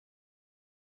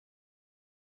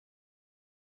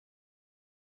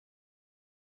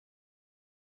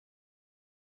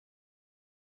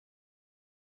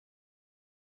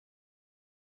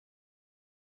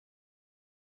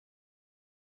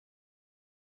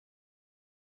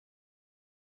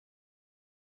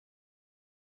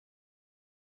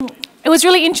It was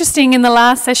really interesting. In the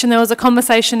last session there was a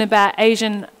conversation about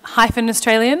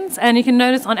Asian-Australians, and you can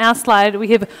notice on our slide we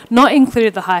have not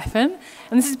included the hyphen,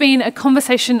 and this has been a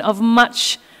conversation of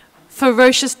much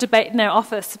ferocious debate in our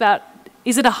office about,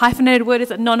 is it a hyphenated word,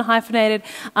 is it non-hyphenated,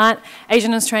 aren't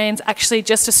Asian Australians actually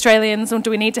just Australians, or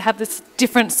do we need to have this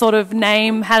different sort of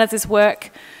name, how does this work?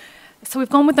 So we've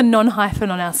gone with the non-hyphen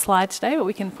on our slide today, but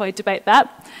we can probably debate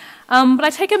that. But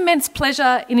I take immense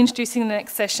pleasure in introducing the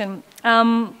next session.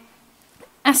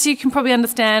 As you can probably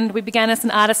understand, we began as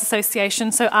an artists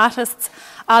association, so artists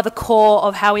are the core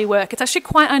of how we work. It's actually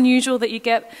quite unusual that you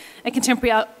get a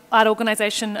contemporary art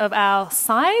organisation of our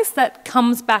size that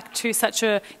comes back to such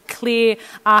a clear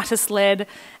artist-led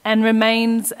and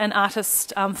remains an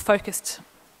artist-focused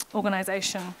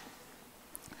organisation.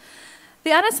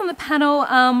 The artists on the panel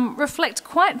reflect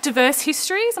quite diverse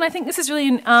histories, and I think this is really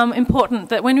important,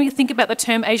 that when we think about the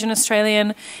term Asian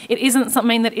Australian, it isn't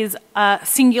something that is a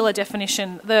singular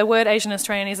definition. The word Asian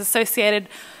Australian is associated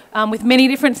with many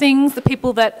different things. The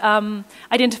people that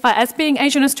identify as being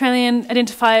Asian Australian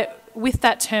identify with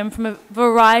that term from a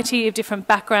variety of different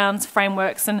backgrounds,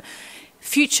 frameworks, and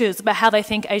futures about how they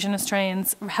think Asian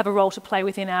Australians have a role to play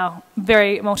within our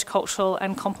very multicultural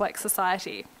and complex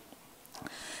society.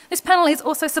 This panel is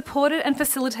also supported and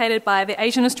facilitated by the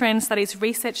Asian Australian Studies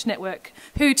Research Network,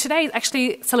 who today is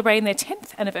actually celebrating their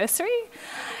 10th anniversary.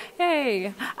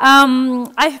 Yay!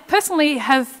 I personally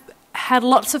have had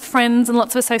lots of friends and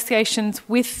lots of associations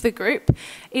with the group.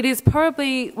 It is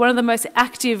probably one of the most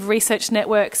active research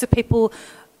networks of people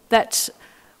that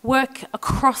work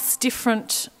across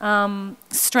different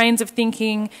strains of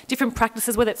thinking, different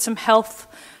practices, whether it's from health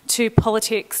to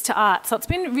politics to art. So it's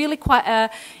been really quite an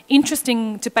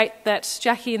interesting debate that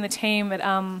Jackie and the team at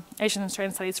Asian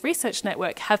Australian Studies Research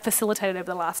Network have facilitated over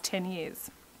the last 10 years.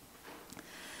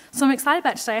 So I'm excited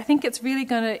about today. I think it's really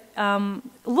going to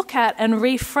look at and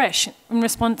refresh in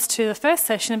response to the first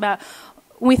session about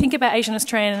when we think about Asian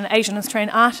Australian and Asian Australian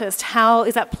artists, how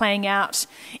is that playing out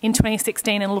in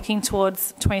 2016 and looking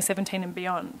towards 2017 and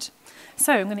beyond.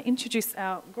 So I'm going to introduce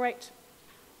our great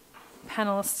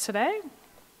panellists today.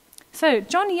 So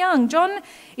John Young. John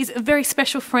is a very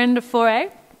special friend of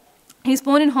 4A. He was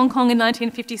born in Hong Kong in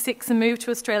 1956 and moved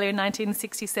to Australia in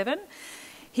 1967.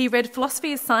 He read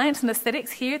philosophy of science and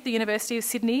aesthetics here at the University of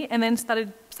Sydney and then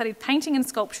studied painting and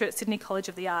sculpture at Sydney College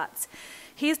of the Arts.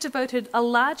 He has devoted a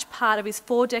large part of his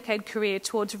 4-decade career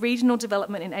towards regional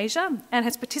development in Asia and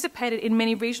has participated in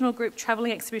many regional group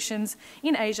travelling exhibitions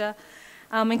in Asia,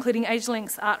 including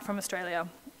AsiaLink's Art from Australia.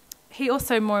 He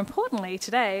also, more importantly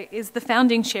today, is the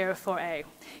founding chair of 4A.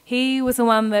 He was the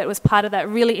one that was part of that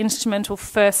really instrumental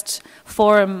first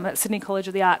forum at Sydney College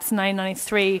of the Arts in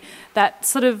 1993 that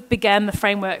sort of began the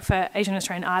framework for Asian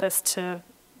Australian artists to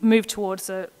move towards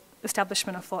the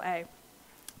establishment of 4A.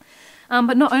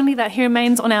 But not only that, he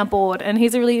remains on our board, and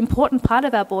he's a really important part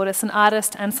of our board as an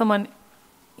artist and someone,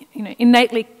 you know,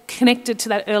 innately connected to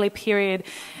that early period,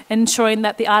 ensuring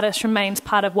that the artist remains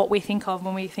part of what we think of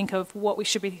when we think of what we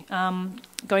should be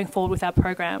going forward with our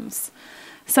programs.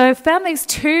 So I found these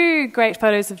two great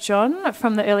photos of John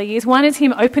from the early years. One is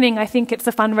him opening, I think it's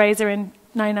a fundraiser in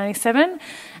 1997,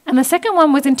 and the second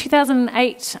one was in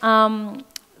 2008.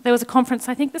 There was a conference,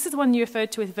 I think this is the one you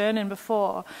referred to with Vernon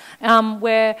before,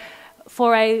 where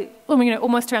for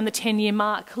almost around the 10-year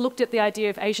mark, looked at the idea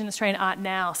of Asian Australian art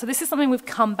now. So this is something we've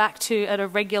come back to at a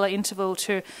regular interval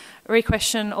to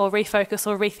re-question or refocus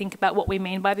or rethink about what we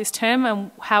mean by this term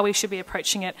and how we should be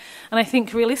approaching it. And I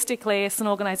think realistically, as an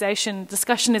organisation,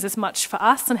 discussion is as much for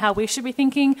us and how we should be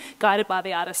thinking, guided by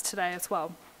the artists today as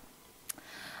well.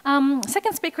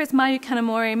 Second speaker is Mayu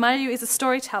Kanamori. Mayu is a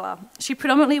storyteller. She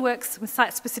predominantly works with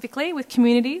site-specifically with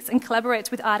communities and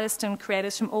collaborates with artists and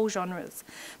creators from all genres.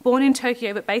 Born in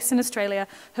Tokyo but based in Australia,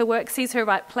 her work sees her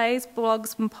write plays,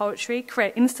 blogs and poetry,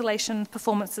 create installations,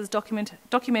 performances,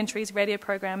 documentaries, radio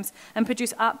programs, and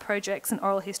produce art projects and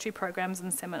oral history programs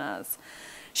and seminars.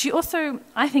 She also,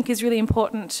 I think, is really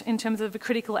important in terms of a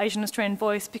critical Asian Australian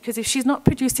voice, because if she's not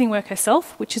producing work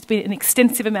herself, which has been an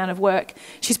extensive amount of work,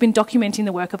 she's been documenting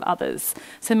the work of others.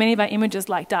 So many of our images,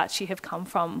 like Dachi, have come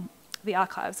from the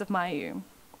archives of Mayu.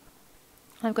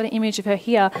 I've got an image of her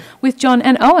here with John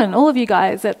and Owen, all of you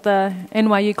guys at the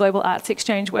NYU Global Arts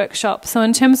Exchange Workshop. So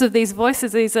in terms of these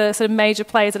voices, these are sort of major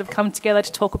players that have come together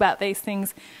to talk about these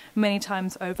things many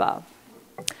times over.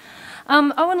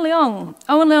 Owen Leong.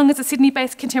 Owen Leong is a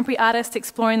Sydney-based contemporary artist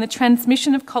exploring the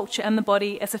transmission of culture and the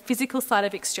body as a physical site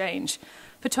of exchange.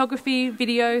 Photography,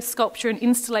 video, sculpture and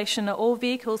installation are all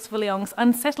vehicles for Leong's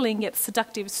unsettling yet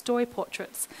seductive story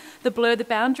portraits that blur the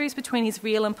boundaries between his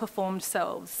real and performed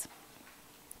selves.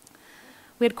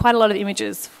 We had quite a lot of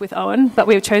images with Owen, but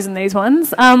we've chosen these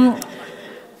ones.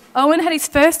 Owen had his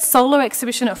first solo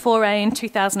exhibition at 4A in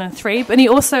 2003, but he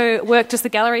also worked as the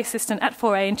gallery assistant at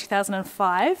 4A in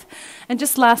 2005. And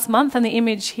just last month, and the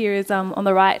image here is on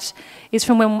the right, is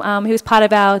from when he was part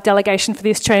of our delegation for the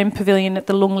Australian Pavilion at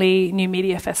the Lungley New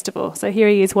Media Festival. So here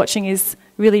he is watching his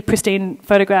really pristine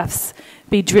photographs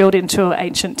be drilled into an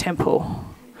ancient temple.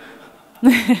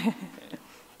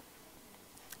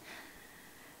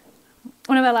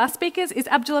 One of our last speakers is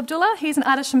Abdul Abdullah. He's an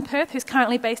artist from Perth who's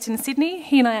currently based in Sydney.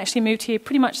 He and I actually moved here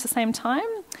pretty much the same time.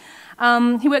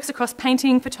 He works across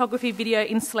painting, photography, video,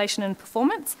 installation and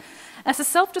performance. As a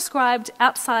self-described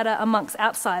outsider amongst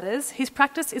outsiders, his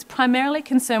practice is primarily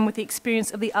concerned with the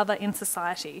experience of the other in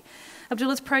society.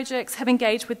 Abdullah's projects have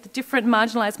engaged with the different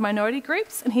marginalised minority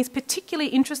groups, and he's particularly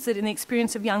interested in the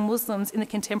experience of young Muslims in the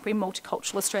contemporary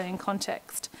multicultural Australian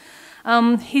context.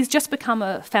 He's just become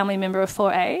a family member of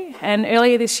 4A, and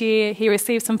earlier this year he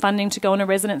received some funding to go on a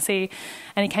residency,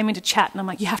 and he came in to chat, and I'm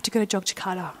like, you have to go to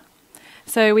Yogyakarta.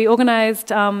 So we organised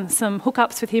some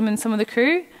hookups with him and some of the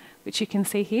crew, which you can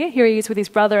see here. Here he is with his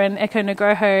brother and Echo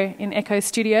Nugroho in Echo's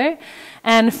studio,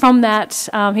 and from that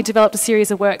he developed a series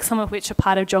of works, some of which are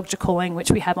part of Jogja Calling, which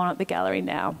we have on at the gallery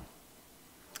now.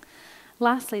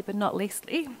 Lastly, but not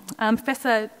leastly,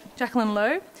 Professor Jacqueline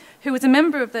Lowe, who is a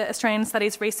member of the Australian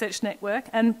Studies Research Network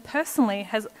and personally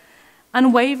has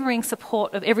unwavering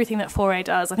support of everything that 4A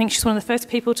does. I think she's one of the first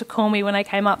people to call me when I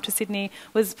came up to Sydney,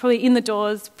 was probably in the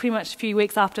doors pretty much a few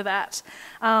weeks after that.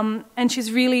 And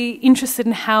she's really interested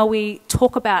in how we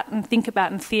talk about and think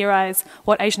about and theorise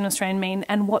what Asian Australian mean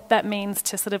and what that means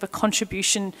to sort of a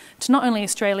contribution to not only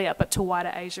Australia but to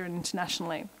wider Asia and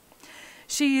internationally.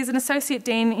 She is an Associate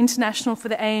Dean International for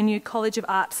the ANU College of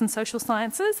Arts and Social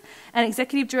Sciences and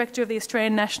Executive Director of the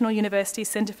Australian National University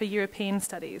Centre for European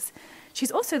Studies. She's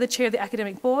also the Chair of the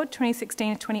Academic Board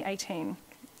 2016 to 2018.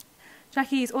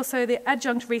 Jackie is also the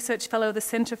Adjunct Research Fellow of the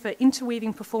Centre for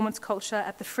Interweaving Performance Culture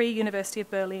at the Free University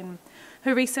of Berlin.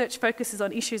 Her research focuses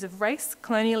on issues of race,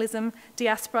 colonialism,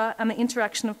 diaspora and the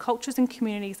interaction of cultures and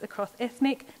communities across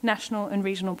ethnic, national and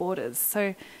regional borders. So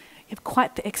you have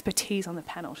quite the expertise on the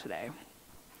panel today.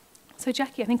 So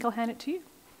Jackie, I think I'll hand it to you.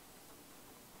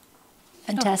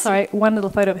 Fantastic. Oh, sorry, one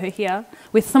little photo of her here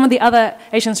with some of the other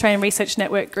Asian Australian Research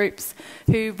Network groups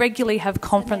who regularly have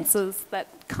conferences that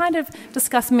kind of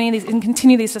discuss many of these and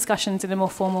continue these discussions in a more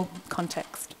formal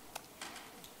context.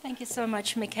 Thank you so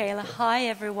much, Michaela. Hi,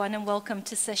 everyone, and welcome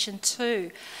to session 2.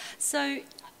 So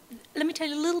let me tell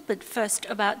you a little bit first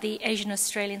about the Asian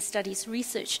Australian Studies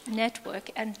Research Network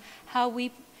and how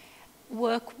we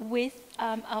work with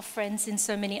our friends in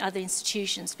so many other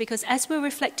institutions, because as we're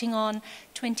reflecting on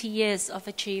 20 years of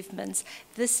achievements,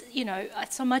 this,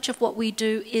 so much of what we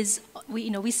do is,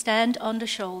 we stand on the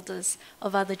shoulders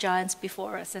of other giants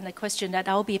before us, and the question that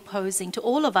I'll be posing to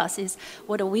all of us is,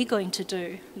 what are we going to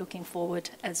do looking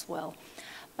forward as well?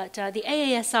 But the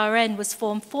AASRN was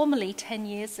formed formally 10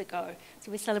 years ago.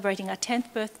 So we're celebrating our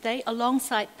 10th birthday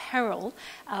alongside Peril,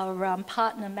 our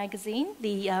partner magazine,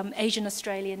 the Asian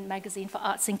Australian magazine for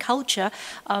arts and culture.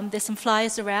 There's some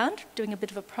flyers around doing a bit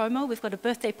of a promo. We've got a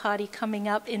birthday party coming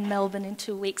up in Melbourne in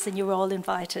 2 weeks and you're all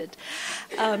invited.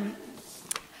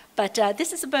 But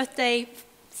this is a birthday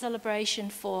celebration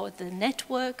for the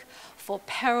network, for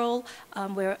Peril.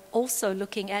 We're also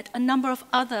looking at a number of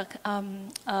other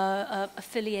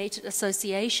affiliated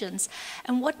associations.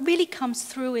 And what really comes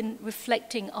through in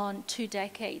reflecting on 2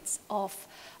 decades of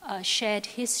shared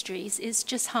histories is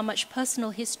just how much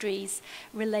personal histories,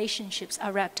 relationships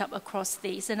are wrapped up across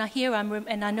these. And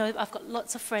I know I've got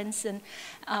lots of friends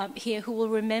here who will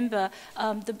remember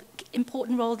the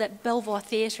important role that Belvoir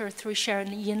Theatre through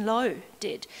Sharon Yin Lo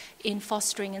did in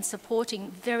fostering and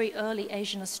supporting very early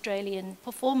Asian Australian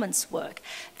performance work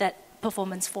that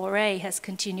Performance 4A has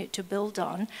continued to build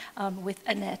on with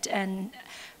Annette and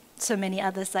so many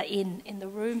others are in the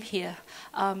room here.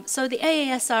 So the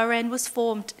AASRN was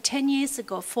formed 10 years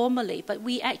ago formally, but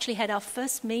we actually had our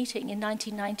first meeting in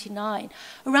 1999,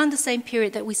 around the same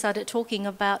period that we started talking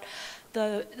about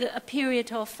a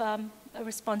period of a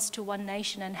response to One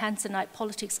Nation and Hansonite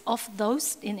politics of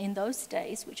those in those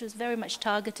days, which was very much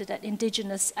targeted at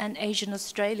Indigenous and Asian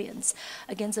Australians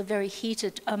against a very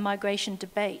heated migration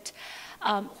debate.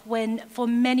 When for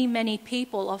many, many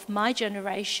people of my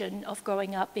generation of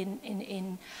growing up at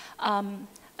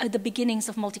the beginnings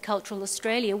of multicultural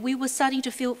Australia, we were starting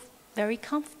to feel very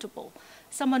comfortable.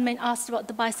 Someone may ask about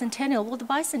the bicentennial. Well, the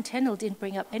bicentennial didn't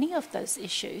bring up any of those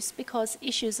issues because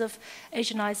issues of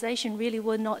Asianisation really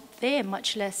were not there,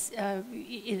 much less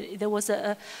there was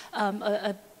a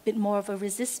bit more of a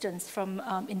resistance from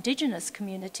indigenous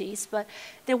communities, but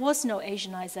there was no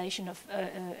Asianization of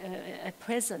a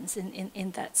presence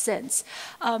in that sense.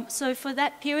 So for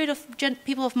that period of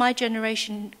people of my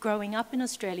generation growing up in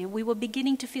Australia, we were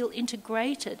beginning to feel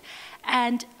integrated,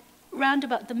 and round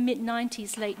about the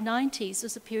mid-90s, late 90s,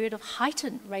 was a period of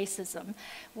heightened racism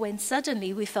when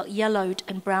suddenly we felt yellowed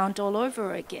and browned all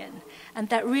over again. And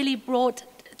that really brought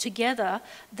together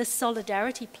the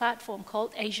solidarity platform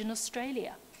called Asian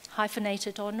Australia,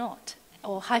 hyphenated or not,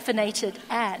 or hyphenated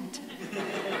and,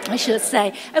 I should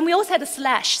say. And we also had a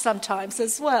slash sometimes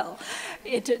as well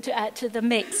to add to the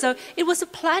mix. So it was a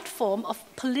platform of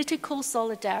political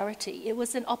solidarity. It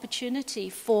was an opportunity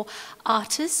for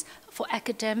artists, for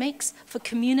academics, for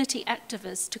community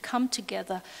activists to come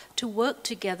together, to work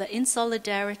together in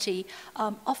solidarity,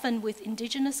 often with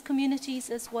indigenous communities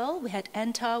as well. We had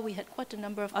ANTA, we had quite a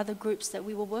number of other groups that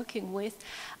we were working with,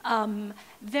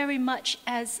 very much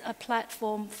as a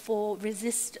platform for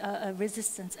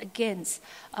resistance against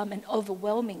an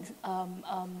overwhelming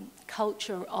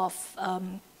culture of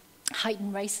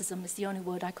heightened racism is the only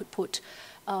word I could put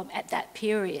at that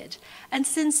period. And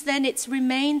since then it's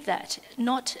remained that,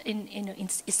 not in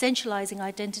essentializing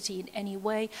identity in any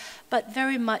way, but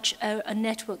very much a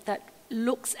network that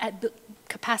looks at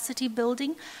capacity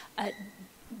building,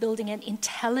 building an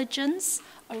intelligence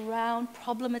around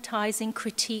problematizing,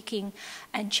 critiquing,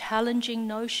 and challenging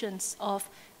notions of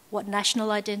what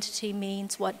national identity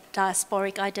means, what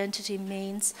diasporic identity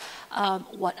means,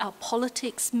 what our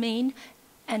politics mean,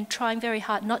 and trying very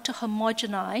hard not to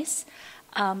homogenize,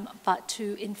 but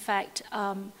to, in fact,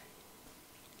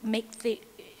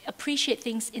 appreciate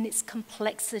things in its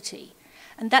complexity.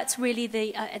 And that's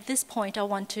really at this point, I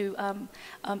want to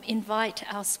invite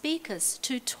our speakers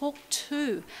to talk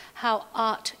to how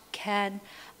art can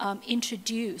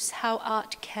introduce, how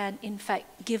art can, in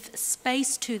fact, give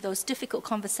space to those difficult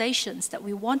conversations that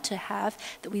we want to have,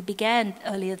 that we began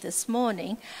earlier this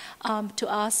morning, to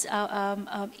ask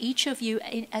each of you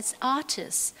as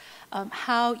artists,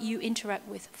 how you interact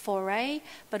with Foray,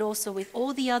 but also with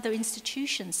all the other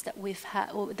institutions that we've had,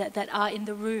 or that are in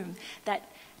the room, that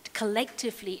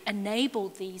collectively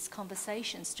enabled these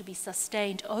conversations to be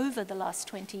sustained over the last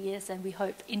 20 years, and we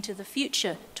hope into the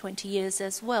future 20 years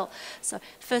as well. So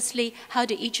firstly, how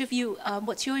do each of you,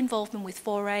 what's your involvement with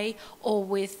Foray or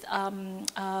with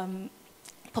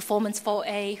Performance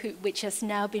 4A, which has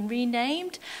now been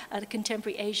renamed the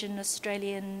Contemporary Asian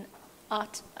Australian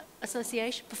Art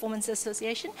Association, Performance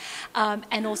Association,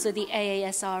 and also the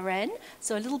AASRN.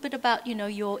 So a little bit about,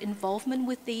 your involvement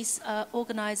with these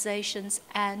organizations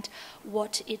and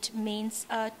what it means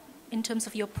in terms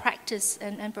of your practice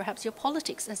and perhaps your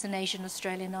politics as an Asian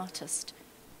Australian artist.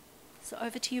 So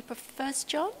over to you first,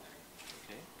 John.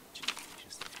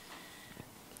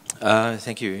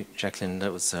 Thank you, Jacqueline.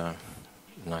 That was a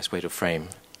nice way to frame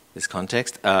this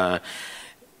context. I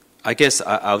guess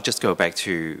I'll just go back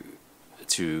to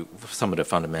some of the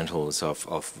fundamentals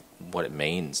of what it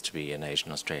means to be an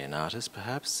Asian Australian artist,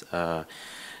 perhaps.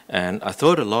 And I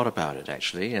thought a lot about it,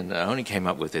 actually, and I only came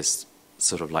up with this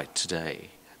sort of like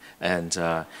today. And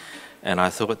I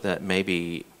thought that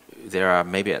maybe there are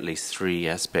maybe at least three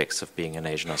aspects of being an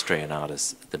Asian Australian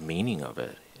artist, the meaning of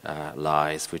it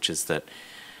lies, which is that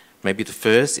maybe the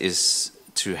first is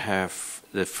to have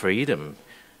the freedom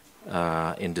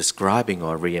in describing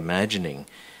or reimagining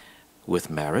with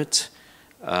merit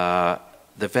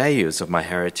the values of my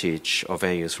heritage or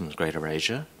values from Greater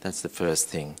Asia. That's the first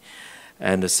thing.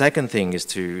 And the second thing is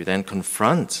to then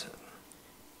confront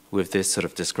with this sort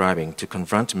of describing, to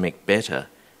confront to make better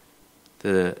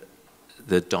the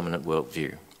dominant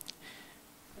worldview.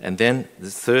 And then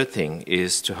the third thing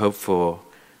is to hope for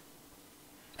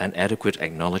an adequate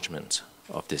acknowledgement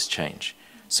of this change.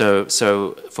 So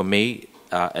for me,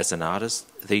 as an artist,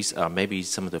 these are maybe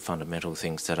some of the fundamental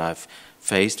things that I've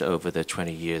faced over the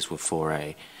 20 years with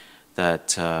Foray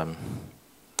that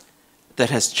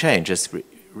has changed, has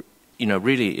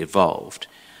really evolved,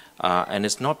 and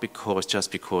it's not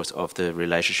just because of the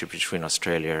relationship between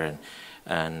Australia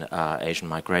and Asian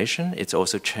migration. It's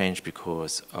also changed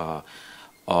because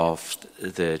of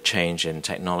the change in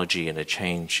technology and the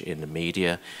change in the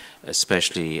media,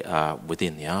 especially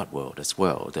within the art world as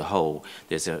well.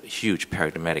 There's a huge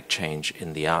paradigmatic change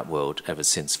in the art world ever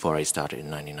since Foray started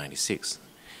in 1996.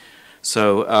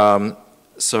 So I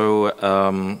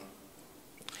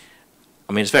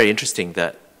mean, it's very interesting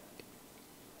that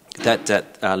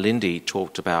Lindy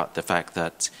talked about the fact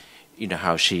that,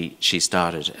 how she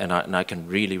started, and I can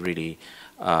really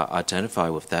identify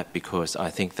with that, because I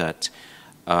think that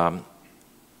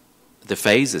the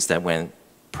phases that went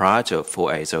prior to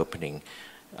 4A's opening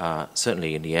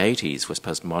certainly in the 80s, was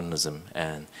postmodernism,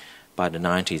 and by the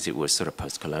 90s it was sort of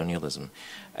post-colonialism.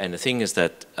 And the thing is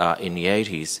that in the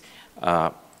 80s,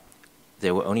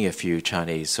 there were only a few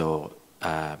Chinese or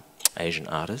Asian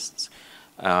artists,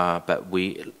 but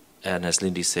and as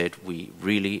Lindy said, we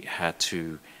really had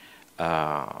to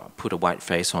put a white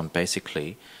face on.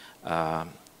 Basically,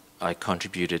 I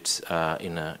contributed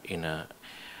in a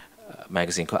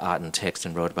magazine called Art and Text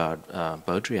and wrote about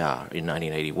Baudrillard in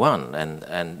 1981,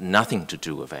 and nothing to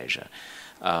do with Asia.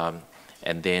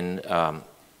 And then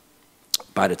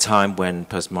by the time when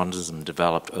postmodernism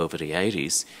developed over the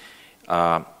 80s,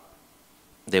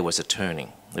 there was a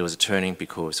turning. There was a turning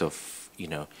because of,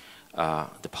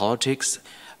 the politics,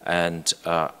 and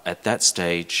at that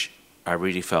stage, I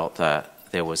really felt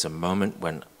that there was a moment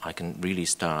when I can really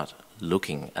start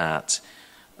looking at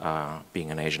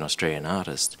being an Asian Australian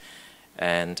artist.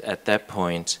 And at that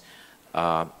point,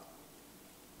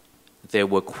 there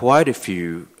were quite a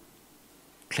few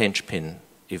clinch-pin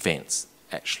events,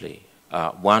 actually.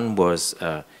 One was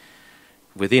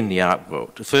within the art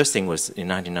world. The first thing was in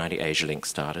 1990, Asia Link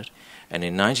started. And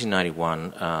in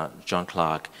 1991, John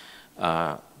Clark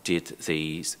did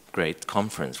the great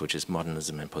conference, which is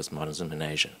Modernism and Postmodernism in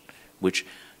Asia, which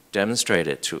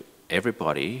demonstrated to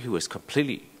everybody who was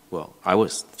completely, well, I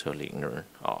was totally ignorant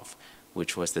of,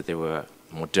 which was that there were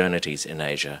modernities in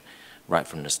Asia right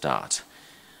from the start.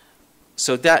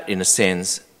 So that, in a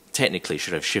sense, technically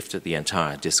should have shifted the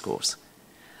entire discourse.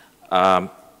 And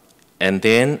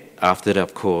then, after that,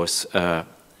 of course,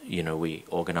 we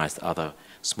organized other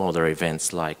smaller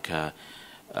events like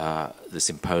the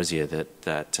Symposium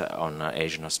that on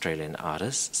Asian Australian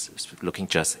artists, looking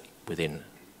just within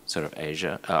sort of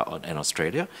Asia and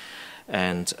Australia.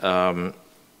 And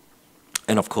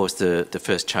of course, the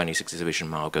first Chinese exhibition,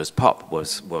 Mao Goes Pop,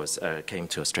 came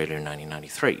to Australia in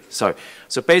 1993. So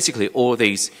basically, all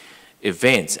these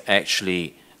events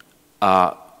actually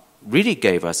really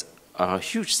gave us a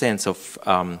huge sense of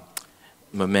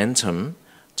momentum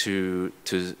to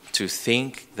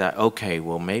think that, okay,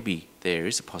 well, maybe there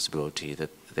is a possibility that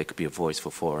there could be a voice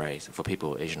for forays for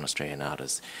people, Asian Australian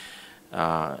artists.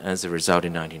 As a result,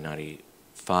 in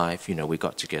 1995, we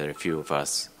got together, a few of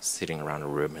us sitting around a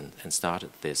room and started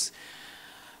this.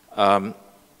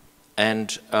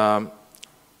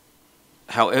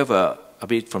 However, a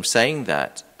bit from saying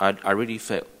that, I really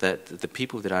felt that the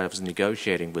people that I was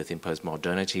negotiating with in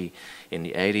post-modernity in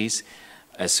the 80s,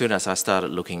 as soon as I started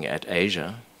looking at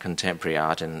Asia, contemporary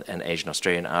art and Asian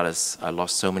Australian artists, I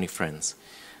lost so many friends.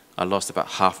 I lost about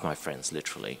half my friends,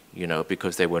 literally,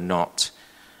 because they were not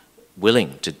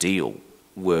willing to deal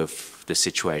with the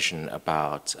situation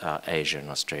about Asia and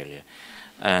Australia.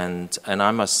 And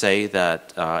I must say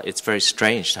that it's very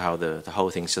strange how the whole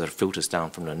thing sort of filters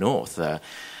down from the north.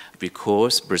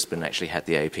 Because Brisbane actually had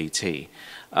the APT,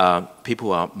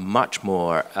 people are much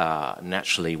more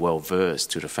naturally well-versed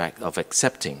to the fact of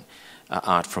accepting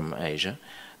art from Asia.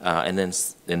 And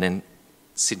then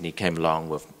Sydney came along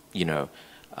with,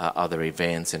 other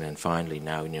events, and then finally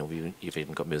now, you've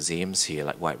even got museums here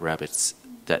like White Rabbits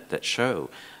that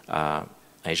show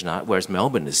Asian art, whereas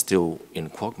Melbourne is still in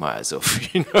quagmires of,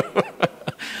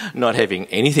 not having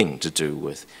anything to do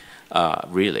with,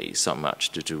 really so much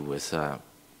to do with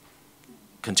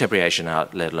contemporary Asian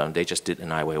art, let alone they just did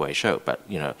an Ai Weiwei show. But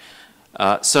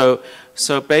so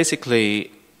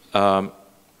basically,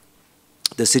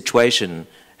 the situation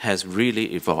has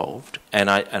really evolved, and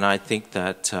I think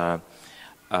that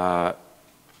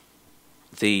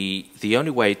the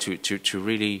only way to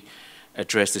really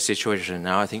address the situation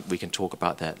now, I think we can talk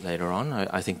about that later on.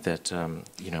 I think that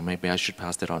maybe I should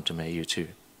pass that on to Mayu too.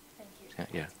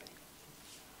 Thank you. Yeah.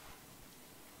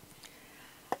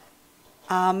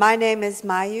 My name is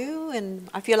Mayu, and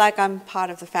I feel like I'm part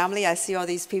of the family. I see all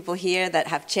these people here that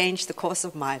have changed the course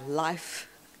of my life.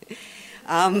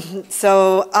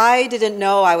 So I didn't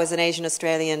know I was an Asian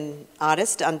Australian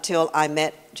artist until I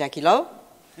met Jackie Lowe.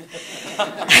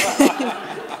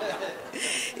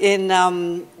 In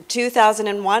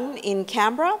 2001 in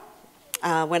Canberra,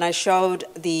 when I showed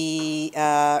the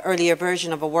earlier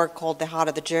version of a work called The Heart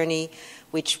of the Journey,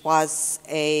 which was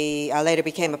later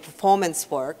became a performance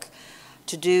work,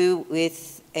 to do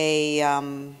with a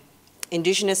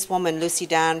Indigenous woman, Lucy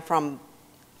Dan, from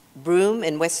Broome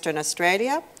in Western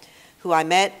Australia, who I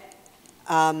met.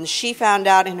 She found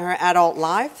out in her adult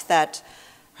life that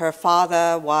her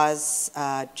father was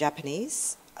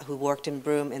Japanese, who worked in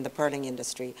Broome in the pearling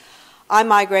industry. I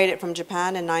migrated from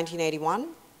Japan in 1981,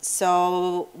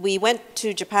 so we went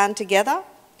to Japan together,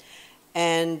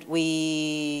 and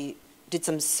we did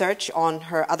some search on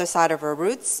her other side of her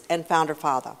roots and found her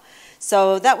father.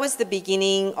 So that was the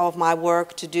beginning of my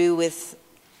work to do with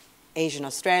Asian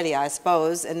Australia, I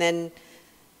suppose. And then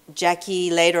Jackie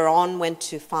later on went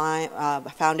to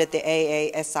founded the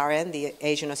AASRN, the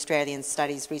Asian Australian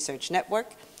Studies Research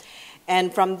Network.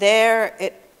 And from there,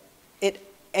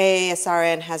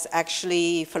 AASRN has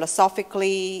actually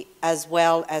philosophically as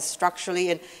well as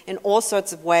structurally in all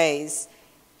sorts of ways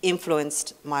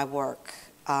influenced my work.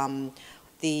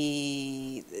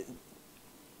 The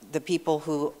people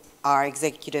who are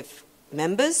executive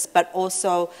members, but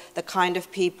also the kind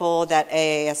of people that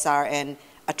AASRN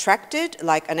attracted,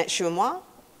 like Annette Choumois,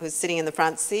 who's sitting in the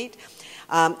front seat.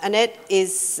 Annette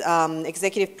is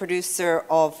executive producer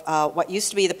of what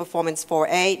used to be the Performance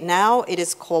 4A. Now it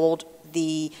is called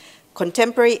the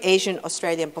Contemporary Asian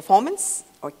Australian Performance,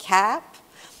 or CAP.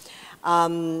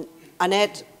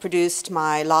 Annette produced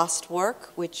my last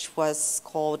work, which was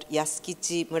called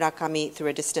Yasukichi Murakami Through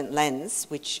a Distant Lens,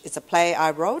 which is a play I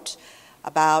wrote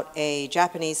about a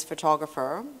Japanese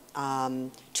photographer,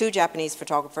 two Japanese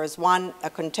photographers, one a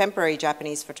contemporary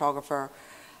Japanese photographer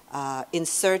in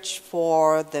search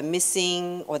for the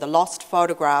missing or the lost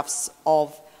photographs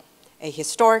of a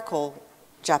historical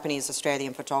Japanese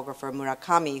Australian photographer,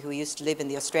 Murakami, who used to live in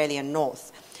the Australian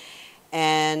north.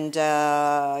 And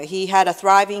he had a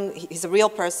thriving, he's a real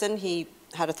person, he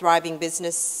had a thriving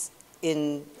business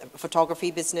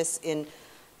photography business in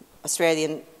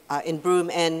in Broome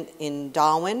and in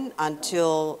Darwin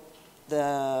until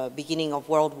the beginning of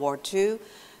World War II.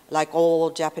 Like all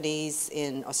Japanese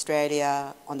in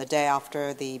Australia, on the day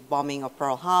after the bombing of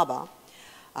Pearl Harbor,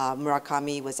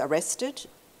 Murakami was arrested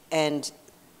and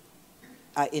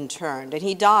interned, and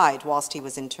he died whilst he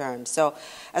was interned. So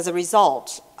as a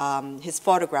result, his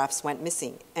photographs went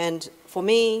missing. And for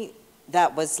me,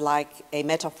 that was like a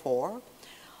metaphor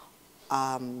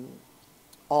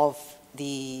of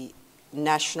the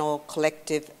national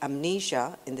collective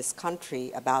amnesia in this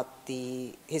country about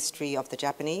the history of the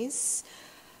Japanese,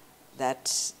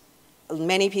 that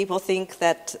many people think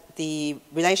that the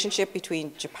relationship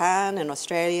between Japan and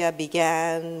Australia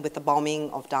began with the bombing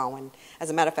of Darwin. As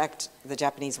a matter of fact, the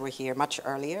Japanese were here much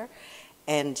earlier,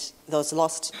 and those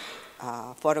lost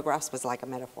photographs was like a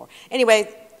metaphor. Anyway,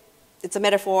 it's a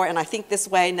metaphor, and I think this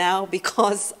way now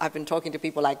because I've been talking to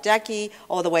people like Jackie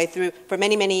all the way through for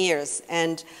many, many years,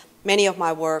 and many of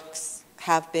my works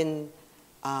have been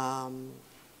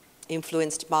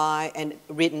influenced by and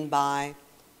written by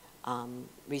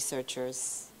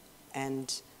researchers,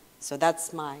 and so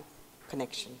that's my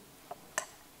connection.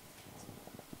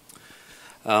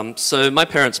 So my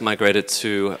parents migrated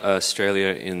to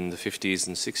Australia in the 50s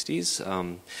and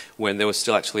 60s when there was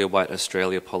still actually a white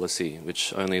Australia policy,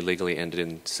 which only legally ended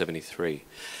in 73.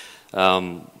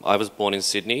 I was born in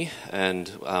Sydney, and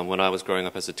when I was growing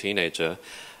up as a teenager,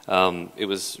 it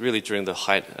was really during the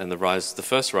height and the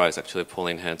first rise actually of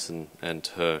Pauline Hanson and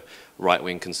her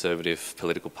right-wing conservative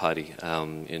political party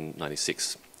in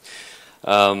 '96.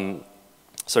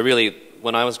 So really,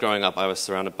 when I was growing up, I was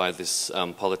surrounded by this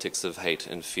politics of hate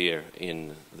and fear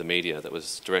in the media that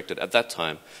was directed at that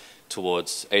time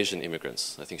towards Asian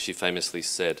immigrants. I think she famously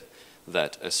said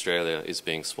that Australia is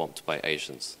being swamped by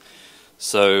Asians.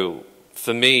 So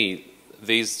for me,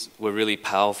 these were really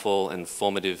powerful and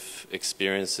formative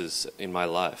experiences in my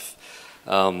life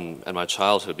and my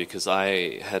childhood, because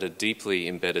I had a deeply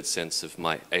embedded sense of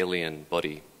my alien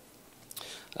body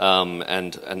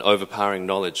and an overpowering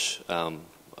knowledge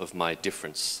of my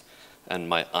difference and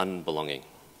my unbelonging.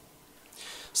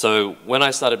 So when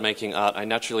I started making art, I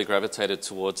naturally gravitated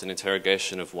towards an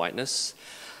interrogation of whiteness,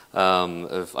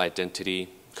 of identity,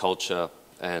 culture,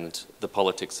 and the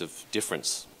politics of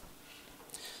difference.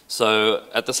 So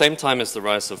at the same time as the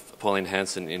rise of Pauline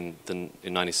Hanson in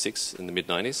 '96, in the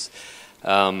mid-'90s,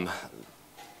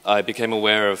 I became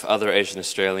aware of other Asian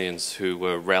Australians who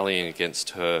were rallying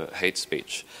against her hate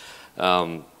speech.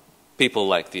 People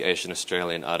like the Asian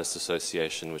Australian Artists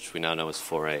Association, which we now know as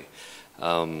 4A.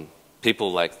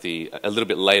 People like a little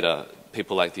bit later,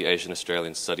 people like the Asian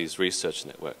Australian Studies Research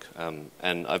Network.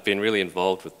 And I've been really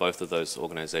involved with both of those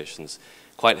organisations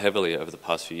quite heavily over the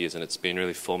past few years, and it's been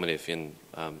really formative in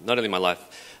not only my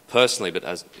life personally, but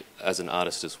as an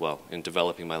artist as well, in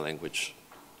developing my language.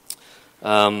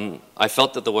 I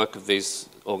felt that the work of these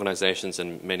organisations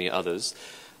and many others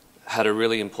had a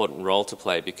really important role to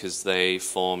play because they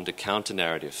formed a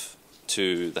counter-narrative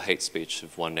to the hate speech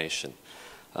of One Nation.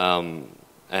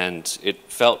 And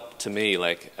it felt to me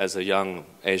like, as a young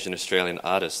Asian Australian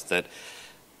artist, that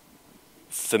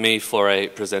for me,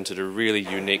 4A presented a really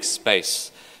unique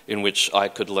space in which I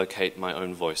could locate my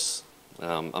own voice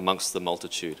amongst the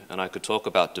multitude, and I could talk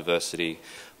about diversity,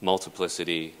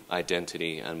 multiplicity,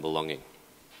 identity, and belonging.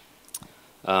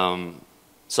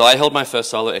 So I held my first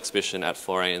solo exhibition at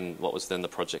 4A in what was then the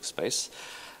project space,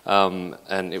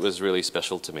 and it was really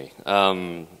special to me.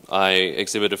 I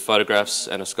exhibited photographs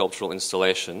and a sculptural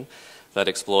installation that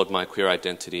explored my queer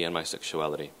identity and my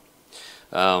sexuality.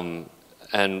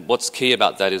 And what's key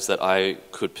about that is that I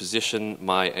could position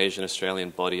my Asian Australian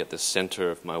body at the center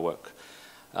of my work.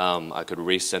 I could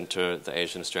recenter the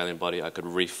Asian Australian body. I could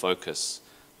refocus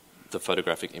the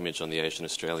photographic image on the Asian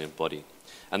Australian body.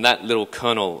 And that little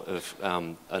kernel of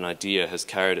an idea has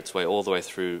carried its way all the way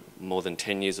through more than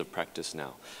 10 years of practice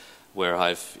now, where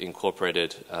I've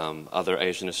incorporated other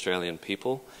Asian Australian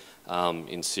people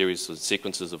in series of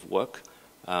sequences of work,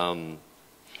 and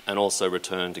also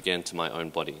returned again to my own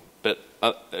body, but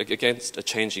against a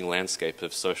changing landscape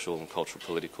of social and cultural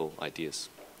political ideas.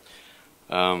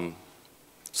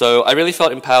 So I really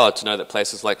felt empowered to know that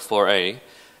places like 4A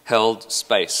held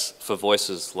space for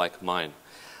voices like mine.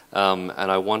 And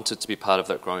I wanted to be part of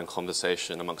that growing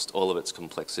conversation amongst all of its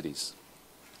complexities.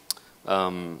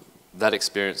 That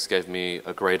experience gave me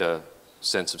a greater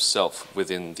sense of self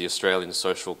within the Australian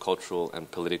social, cultural and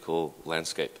political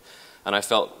landscape. And I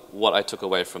felt what I took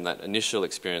away from that initial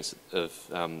experience of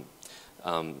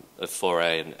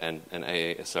 4A and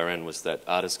AASRN was that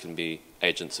artists can be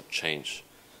agents of change.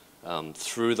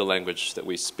 Through the language that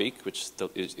we speak, which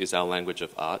is our language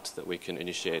of art, that we can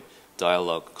initiate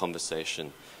dialogue,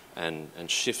 conversation, and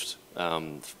shift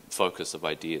focus of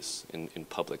ideas in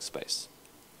public space.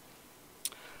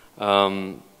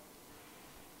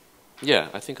 Yeah,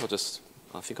 I think I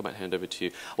might hand over to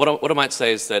you. What I might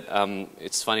say is that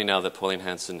it's funny now that Pauline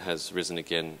Hanson has risen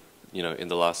again, in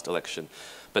the last election,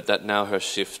 but that now her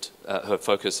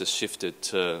focus has shifted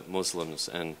to Muslims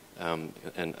and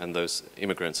those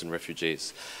immigrants and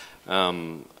refugees.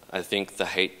 I think the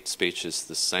hate speech is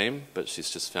the same, but she's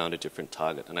just found a different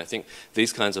target. And I think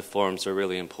these kinds of forums are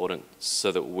really important so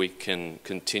that we can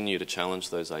continue to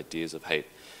challenge those ideas of hate,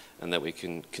 and that we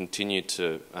can continue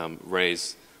to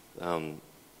raise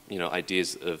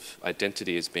ideas of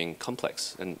identity as being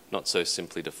complex and not so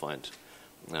simply defined,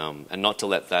 and not to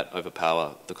let that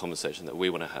overpower the conversation that we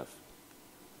want to have.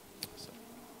 So.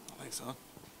 Thanks, son.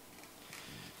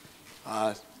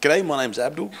 G'day, my name's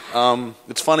Abdul.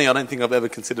 It's funny, I don't think I've ever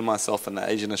considered myself an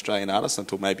Asian Australian artist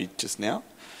until maybe just now.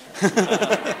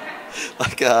 I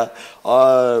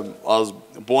was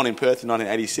born in Perth in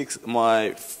 1986.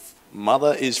 My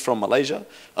mother is from Malaysia,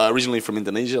 originally from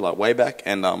Indonesia, like way back,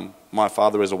 and my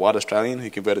father is a white Australian who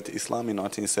converted to Islam in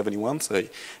 1971, so he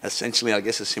essentially, I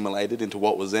guess, assimilated into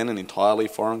what was then an entirely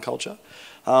foreign culture.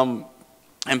 And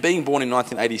being born in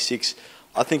 1986,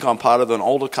 I think I'm part of an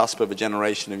older cusp of a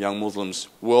generation of young Muslims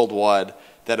worldwide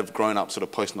that have grown up sort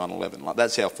of post 9/11. Like,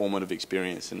 that's our formative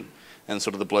experience, and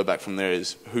sort of the blowback from there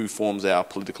is who forms our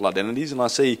political identities. And I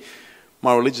see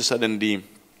my religious identity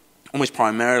almost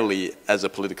primarily as a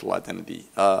political identity.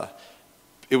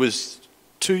 It was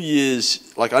 2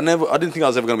 years, I didn't think I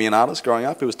was ever going to be an artist growing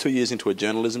up. It was 2 years into a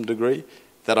journalism degree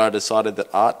that I decided that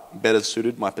art better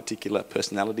suited my particular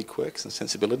personality quirks and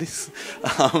sensibilities.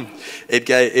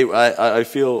 I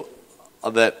feel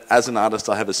that as an artist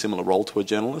I have a similar role to a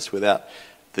journalist without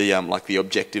the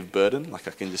objective burden. Like,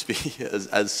 I can just be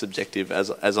as subjective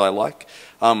as I like.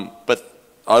 But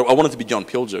I wanted to be John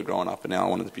Pilger growing up, and now I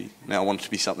want it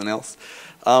to be something else.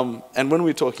 And when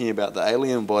we're talking about the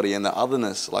alien body and the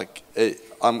otherness,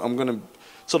 I'm going to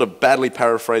sort of badly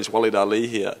paraphrase Walid Ali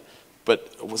here,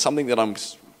 but something that I'm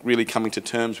really coming to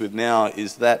terms with now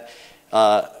is that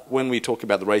when we talk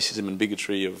about the racism and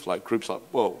bigotry of groups like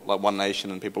One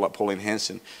Nation and people like Pauline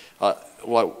Hanson,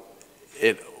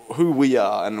 who we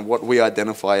are and what we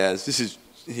identify as, this is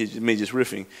me just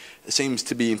riffing, it seems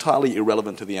to be entirely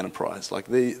irrelevant to the enterprise.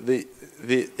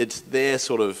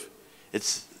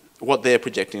 It's what they're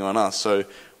projecting on us. So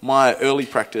my early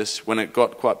practice, when it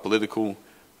got quite political,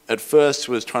 at first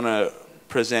was trying to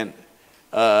present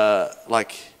the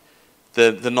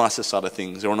nicer side of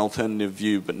things or an alternative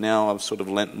view, but now I've sort of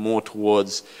lent more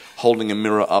towards holding a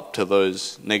mirror up to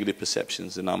those negative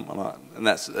perceptions, and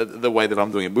that's the way that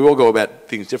I'm doing it. We all go about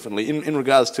things differently. In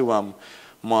regards to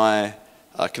my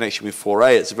connection with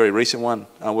 4A, it's a very recent one.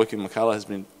 Working with Makala has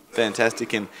been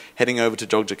fantastic, and heading over to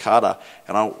Yogyakarta,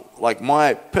 and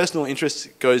my personal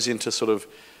interest goes into sort of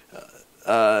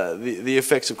the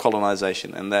effects of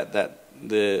colonisation and that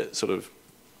the sort of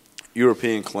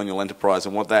European colonial enterprise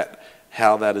and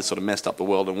how that has sort of messed up the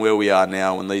world, and where we are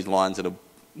now, and these lines that have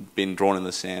been drawn in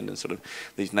the sand, and sort of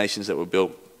these nations that were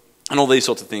built, and all these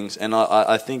sorts of things. And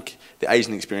I think the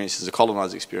Asian experience is a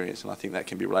colonised experience, and I think that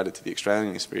can be related to the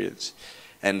Australian experience.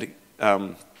 And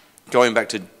going back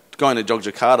to going to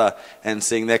Yogyakarta and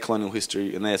seeing their colonial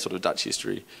history and their sort of Dutch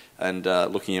history, and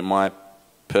looking at my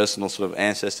personal sort of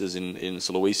ancestors in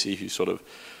Sulawesi who sort of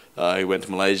who went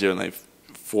to Malaysia and they've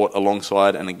fought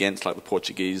alongside and against like the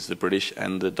Portuguese, the British,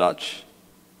 and the Dutch,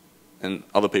 and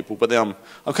other people. But then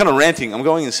I'm kind of ranting. I'm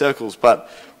going in circles. But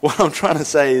what I'm trying to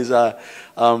say is, I've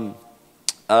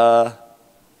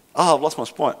lost my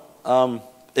point.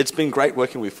 It's been great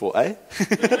working with 4A.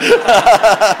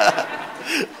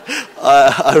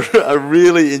 I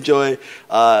really enjoy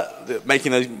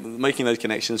making those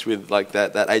connections with like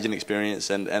that Asian experience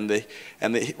and the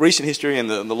recent history and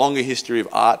the longer history of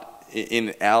art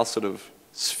in our sort of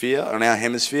sphere, or in our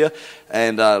hemisphere,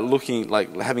 and looking like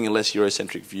having a less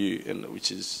Eurocentric view, and which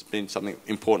has been something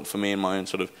important for me in my own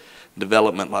sort of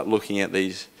development, like looking at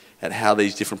how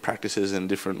these different practices and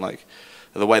different like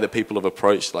the way that people have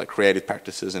approached like creative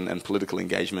practices and political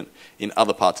engagement in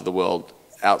other parts of the world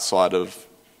outside of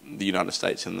the United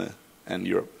States and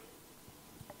Europe.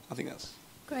 I think that's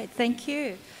great. Thank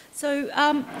you. So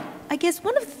I guess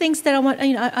one of the things that I want,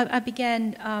 I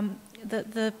began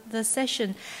the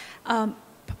session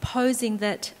proposing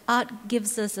that art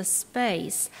gives us a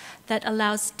space that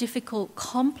allows difficult,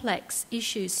 complex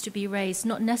issues to be raised,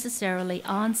 not necessarily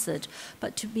answered,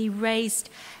 but to be raised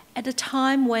at a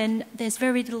time when there's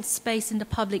very little space in the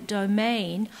public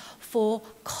domain for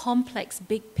complex,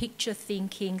 big picture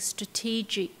thinking,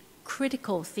 strategic,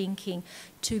 critical thinking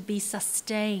to be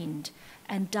sustained,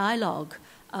 and dialogue,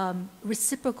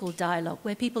 reciprocal dialogue,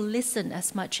 where people listen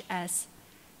as much as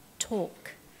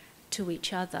talk to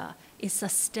each other, is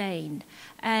sustained.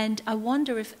 And I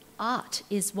wonder if art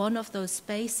is one of those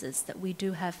spaces that we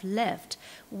do have left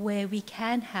where we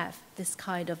can have this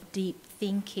kind of deep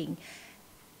thinking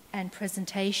and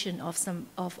presentation of some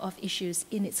of issues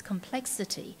in its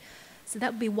complexity. So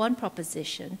that would be one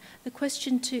proposition. The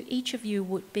question to each of you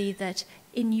would be that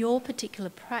in your particular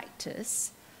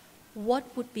practice, what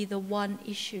would be the one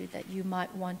issue that you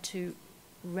might want to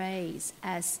raise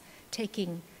as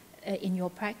taking, in your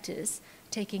practice,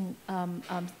 taking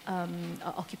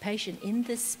occupation in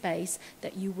this space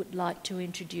that you would like to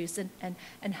introduce,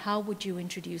 and how would you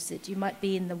introduce it? You might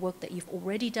be in the work that you've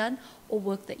already done or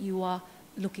work that you are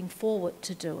looking forward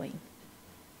to doing.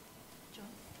 John?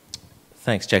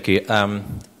 Thanks, Jackie.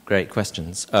 Great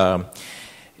questions.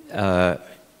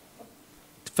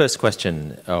 First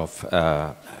question of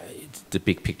the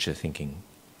big picture thinking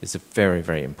is a very,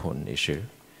 very important issue,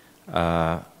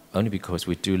 only because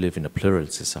we do live in a plural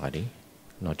society,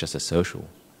 not just a social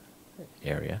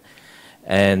area.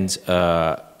 And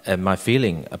my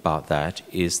feeling about that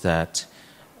is that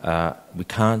we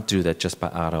can't do that just by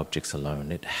art objects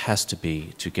alone. It has to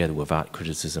be together with art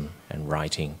criticism and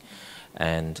writing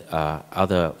and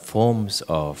other forms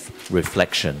of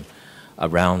reflection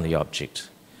around the object,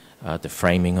 the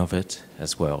framing of it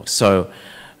as well. So,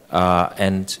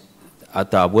 and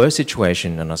the worst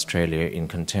situation in Australia in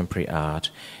contemporary art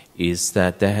is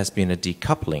that there has been a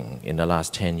decoupling in the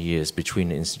last 10 years between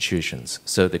the institutions.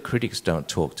 So the critics don't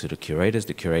talk to the curators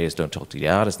don't talk to the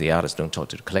artists don't talk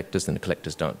to the collectors, and the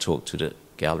collectors don't talk to the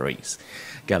gallery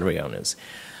owners.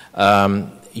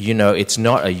 It's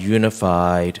not a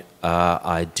unified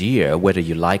idea, whether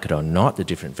you like it or not, the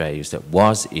different values that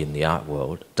was in the art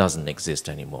world doesn't exist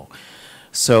anymore.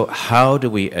 So how do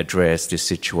we address this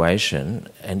situation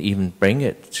and even bring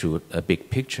it to a big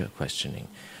picture questioning?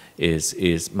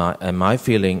 My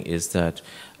feeling is that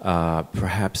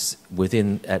perhaps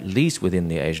at least within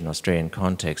the Asian Australian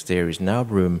context, there is now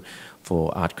room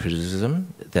for art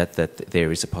criticism, that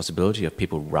there is a possibility of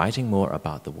people writing more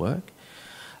about the work,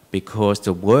 because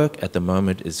the work at the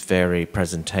moment is very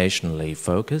presentationally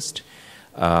focused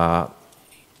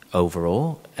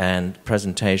overall, and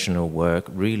presentational work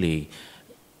really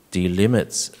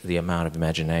delimits the amount of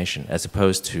imagination as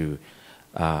opposed to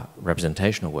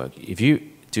representational work. If you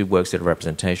do works that are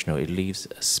representational, it leaves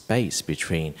a space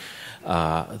between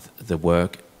the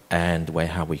work and the way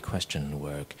how we question the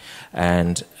work.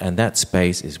 And that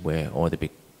space is where all the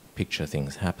big picture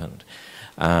things happened.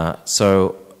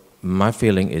 So my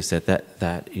feeling is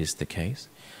that is the case.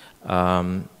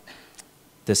 The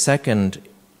second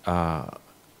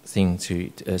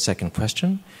second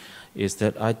question is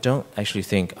that I don't actually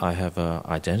think I have an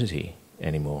identity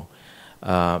anymore.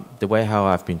 The way how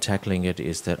I've been tackling it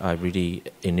is that I really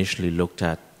initially looked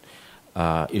at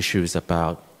issues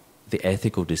about the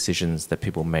ethical decisions that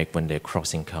people make when they're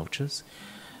crossing cultures,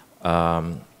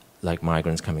 like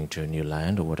migrants coming to a new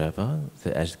land or whatever,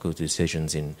 the ethical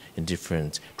decisions in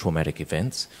different traumatic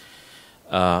events.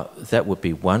 That would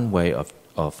be one way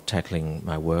of tackling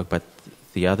my work, but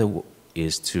the other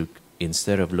is to,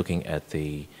 instead of looking at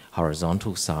the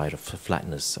horizontal side of the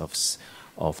flatness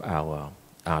of our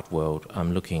art world,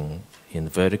 I'm looking in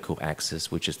the vertical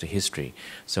axis, which is the history.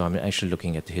 So I'm actually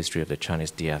looking at the history of the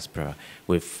Chinese diaspora.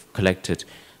 We've collected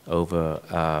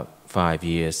over 5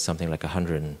 years something like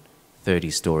 130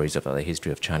 stories about the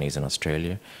history of Chinese in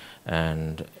Australia.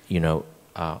 And, you know,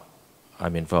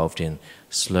 I'm involved in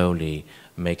slowly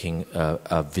making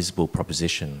a visible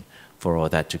proposition for all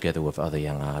that together with other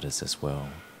young artists as well.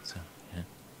 So, yeah.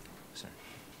 Sorry.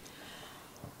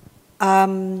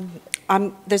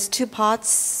 There's two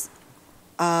parts.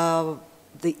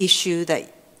 The issue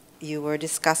that you were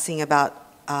discussing about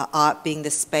art being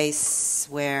the space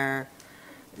where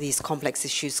these complex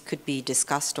issues could be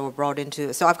discussed or brought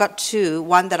into. So I've got two.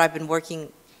 One that I've been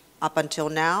working up until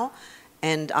now,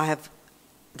 and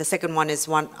the second one is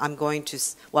one I'm going to,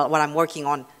 well, what I'm working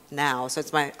on now. So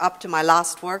it's up to my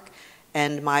last work,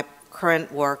 and my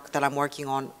current work that I'm working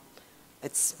on,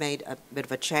 it's made a bit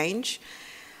of a change.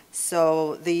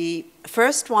 So the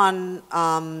first one,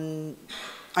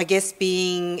 I guess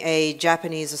being a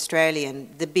Japanese Australian,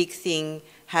 the big thing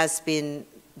has been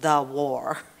the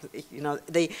war. You know,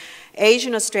 the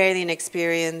Asian Australian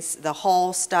experience, the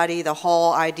whole study, the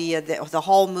whole idea, the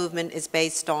whole movement is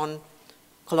based on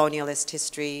colonialist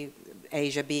history,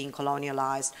 Asia being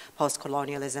colonialized,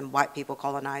 post-colonialism, white people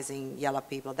colonizing yellow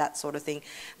people, that sort of thing.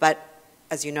 But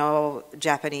as you know,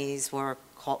 Japanese were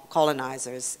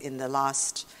colonizers in the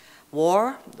last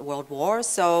war, the World War,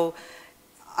 so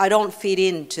I don't fit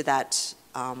into that.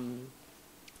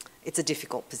 It's a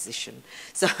difficult position.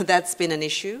 So that's been an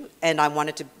issue, and I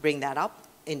wanted to bring that up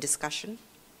in discussion.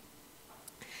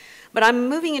 But I'm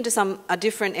moving into a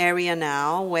different area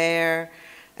now where,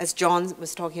 as John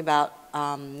was talking about,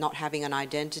 not having an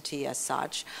identity as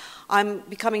such, I'm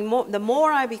becoming the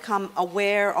more I become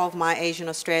aware of my Asian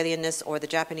Australianness or the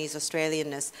Japanese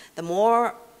Australianness, the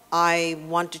more I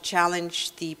want to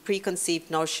challenge the preconceived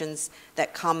notions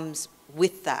that comes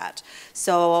with that.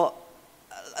 So,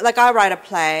 like I write a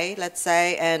play, let's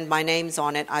say, and my name's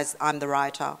on it as I'm the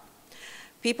writer.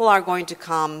 People are going to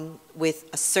come with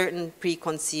a certain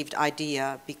preconceived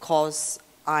idea because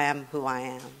I am who I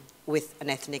am, with an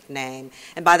ethnic name.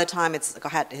 And by the time it's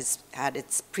had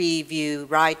its preview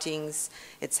writings,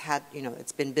 it's had, you know,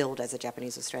 it's been billed as a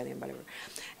Japanese Australian, whatever.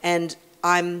 And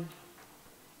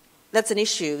that's an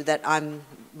issue that I'm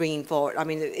bringing forward. I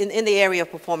mean, in the area of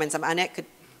performance, Annette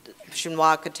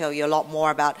Chinois could tell you a lot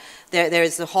more about. There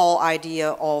is the whole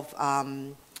idea of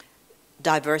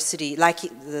diversity, like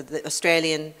the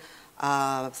Australian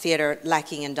theatre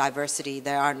lacking in diversity.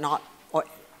 There are not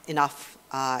enough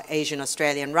Asian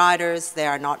Australian writers. There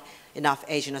are not enough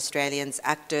Asian Australians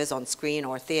actors on screen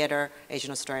or theatre,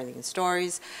 Asian Australian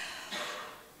stories.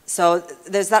 So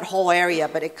there's that whole area,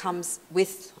 but it comes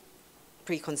with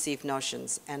preconceived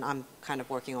notions, and I'm kind of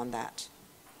working on that.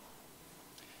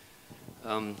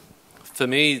 For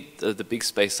me, the big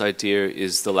space idea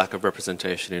is the lack of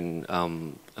representation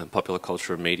in popular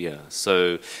culture and media.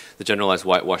 So the generalized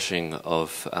whitewashing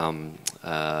of,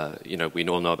 you know, we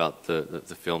all know about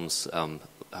the films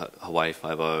Hawaii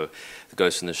Five-0, The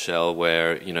Ghost in the Shell,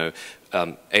 where, you know,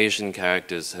 Asian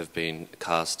characters have been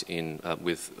cast in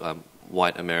with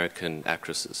white American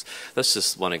actresses. That's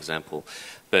just one example.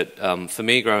 But for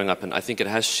me growing up, and I think it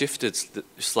has shifted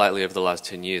slightly over the last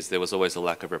 10 years, there was always a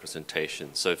lack of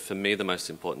representation. So for me, the most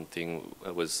important thing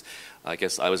was, I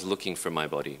guess, I was looking for my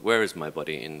body. Where is my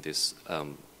body in this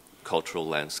cultural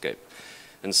landscape?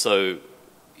 And so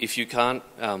if you can't,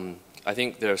 I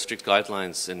think there are strict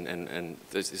guidelines and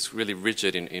it's really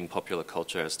rigid in popular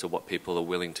culture as to what people are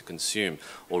willing to consume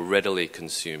or readily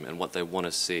consume and what they want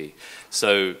to see.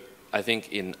 So I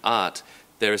think in art,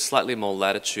 there is slightly more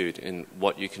latitude in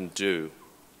what you can do,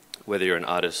 whether you're an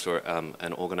artist or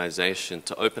an organization,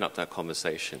 to open up that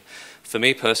conversation. For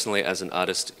me personally, as an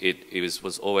artist, it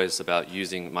was always about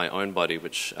using my own body,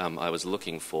 which I was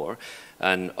looking for,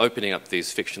 and opening up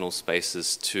these fictional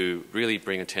spaces to really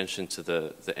bring attention to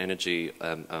the energy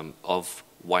of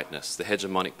whiteness, the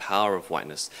hegemonic power of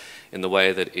whiteness, in the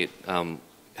way that it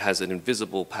has an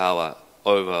invisible power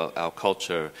over our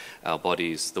culture, our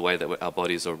bodies, the way that our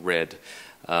bodies are read,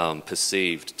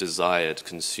 perceived, desired,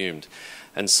 consumed.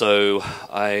 And so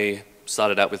I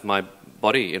started out with my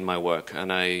body in my work,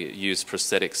 and I used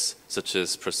prosthetics such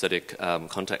as prosthetic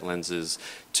contact lenses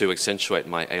to accentuate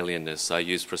my alienness. I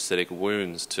used prosthetic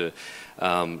wounds to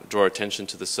draw attention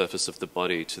to the surface of the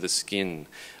body, to the skin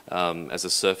as a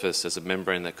surface, as a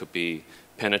membrane that could be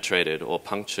penetrated or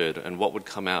punctured, and what would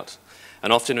come out.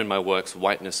 And often in my works,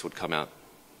 whiteness would come out.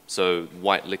 So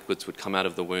white liquids would come out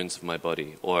of the wounds of my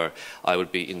body, or I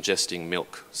would be ingesting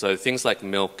milk. So things like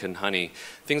milk and honey,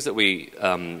 things that we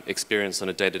experience on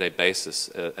a day-to-day basis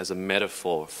as a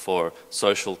metaphor for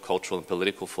social, cultural, and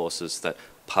political forces that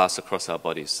pass across our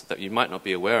bodies that you might not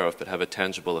be aware of but have a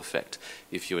tangible effect.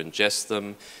 If you ingest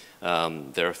them,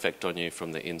 their effect on you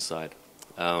from the inside.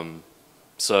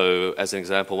 So as an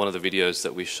example, one of the videos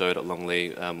that we showed at Longley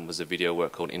was a video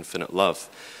work called Infinite Love,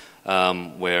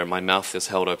 where my mouth is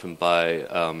held open by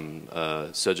a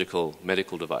surgical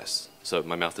medical device. So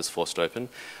my mouth is forced open.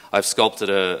 I've sculpted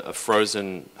a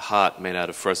frozen heart made out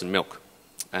of frozen milk.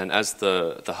 And as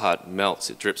the heart melts,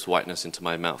 it drips whiteness into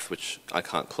my mouth, which I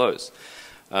can't close.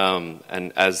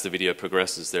 And as the video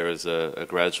progresses, there is a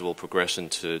gradual progression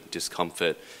to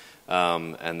discomfort,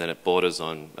 and then it borders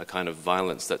on a kind of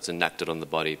violence that's enacted on the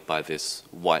body by this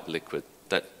white liquid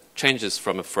that changes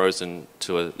from a frozen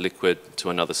to a liquid to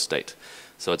another state.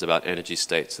 So it's about energy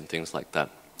states and things like that.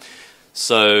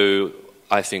 So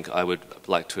I think I would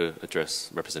like to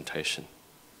address representation.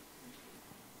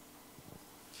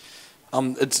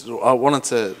 I wanted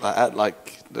to add,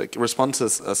 respond to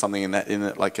something in that,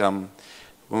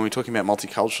 when we're talking about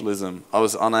multiculturalism, I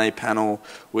was on a panel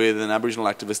with an Aboriginal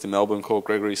activist in Melbourne called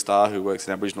Gregory Starr, who works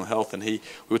in Aboriginal health, and we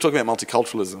were talking about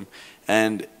multiculturalism,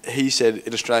 and he said,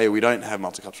 in Australia we don't have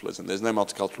multiculturalism. There's no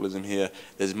multiculturalism here.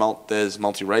 There's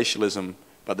multiracialism,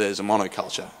 but there's a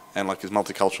monoculture, and his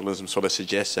multiculturalism sort of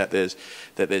suggests that there's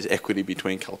equity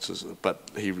between cultures,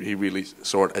 but he really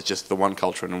saw it as just the one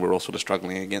culture, and we're all sort of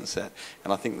struggling against that.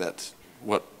 And I think that's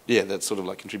that's sort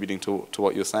of contributing to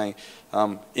what you're saying.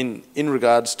 In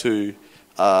regards to,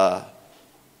 I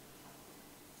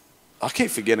keep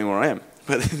forgetting where I am,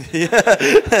 but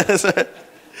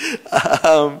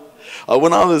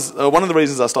when I was one of the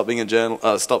reasons I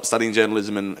stopped studying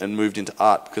journalism and moved into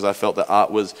art, because I felt that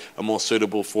art was a more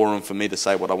suitable forum for me to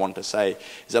say what I wanted to say,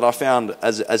 is that I found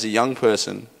as a young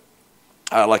person,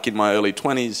 in my early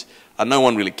 20s, no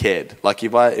one really cared.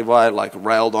 If I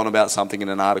railed on about something in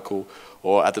an article,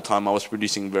 or at the time I was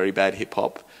producing very bad hip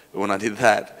hop, when I did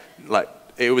that,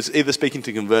 it was either speaking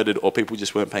to converted or people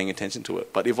just weren't paying attention to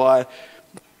it. But if I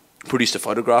produced a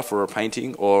photograph or a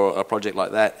painting or a project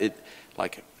like that,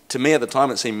 to me at the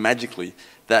time it seemed magically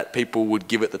that people would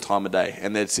give it the time of day,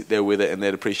 and they'd sit there with it and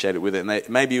they'd appreciate it with it. And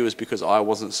maybe it was because I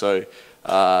wasn't so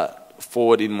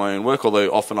forward in my own work, although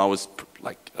often I was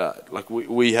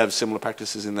we have similar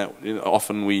practices in that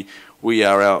often we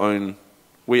are our own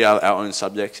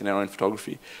subjects in our own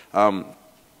photography,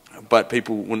 but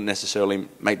people wouldn't necessarily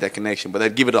make that connection, but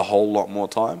they'd give it a whole lot more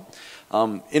time.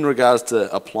 In regards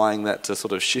to applying that to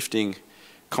sort of shifting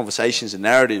conversations and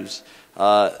narratives,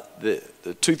 the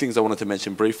two things I wanted to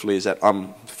mention briefly is that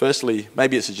firstly,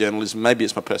 maybe it's a journalism, maybe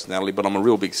it's my personality, but I'm a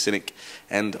real big cynic,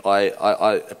 and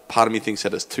part of me thinks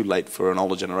that it's too late for an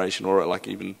older generation or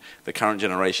even the current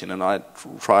generation, and I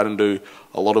try and do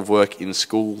a lot of work in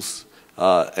schools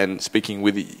and speaking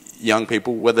with young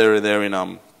people, whether they're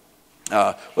in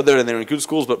good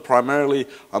schools, but primarily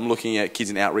I'm looking at kids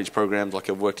in outreach programs.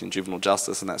 I've worked in juvenile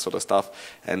justice and that sort of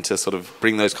stuff, and to sort of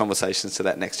bring those conversations to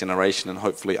that next generation and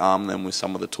hopefully arm them with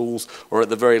some of the tools, or at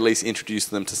the very least introduce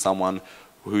them to someone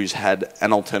who's had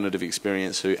an alternative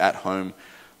experience, who at home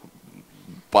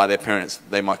by their parents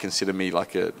they might consider me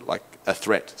like a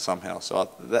threat somehow. So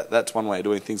that's one way of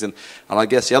doing things, and I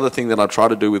guess the other thing that I try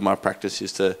to do with my practice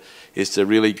is to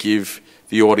really give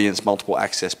the audience multiple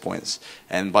access points,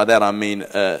 and by that I mean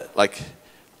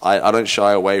I don't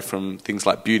shy away from things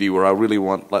like beauty, where I really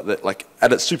want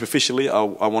at it superficially I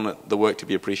want the work to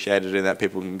be appreciated, and that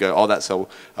people can go, oh, that's a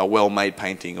well-made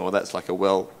painting, or that's a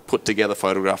well put together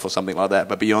photograph or something like that.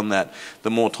 But beyond that,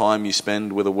 the more time you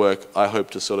spend with a work, I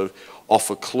hope to sort of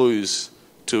offer clues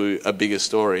to a bigger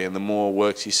story, and the more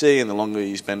works you see and the longer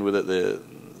you spend with it,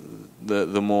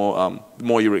 the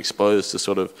more you're exposed to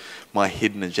sort of my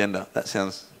hidden agenda. That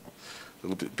sounds a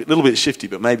little bit shifty,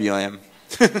 but maybe I am.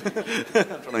 I'm trying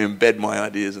to embed my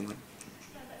ideas in them.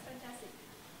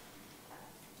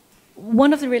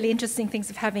 One of the really interesting things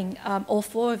of having all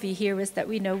four of you here is that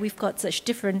we know we've got such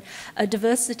different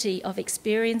diversity of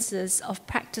experiences, of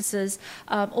practices,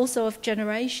 also of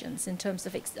generations in terms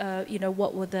of,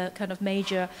 what were the kind of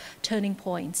major turning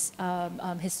points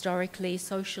historically,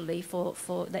 socially, for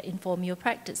that inform your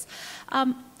practice.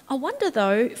 I wonder,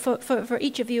 though, for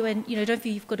each of you, and don't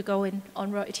feel you've got to go in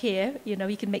on right here.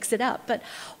 You can mix it up. But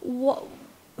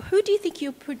who do you think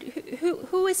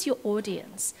who is your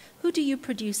audience? Who do you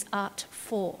produce art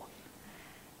for?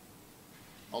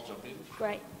 I'll jump in.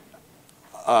 Great.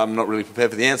 I'm not really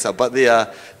prepared for the answer, but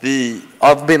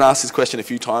I've been asked this question a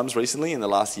few times recently in the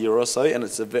last year or so, and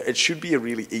it should be a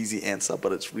really easy answer,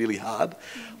 but it's really hard.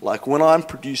 Like when I'm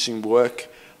producing work,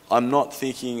 I'm not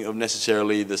thinking of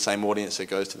necessarily the same audience that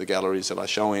goes to the galleries that I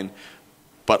show in,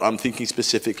 but I'm thinking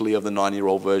specifically of the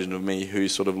 9-year-old version of me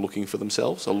who's sort of looking for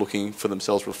themselves, or looking for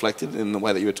themselves reflected in the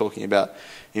way that you were talking about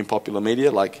in popular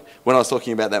media. Like when I was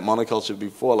talking about that monoculture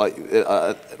before, like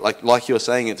you were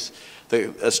saying, it's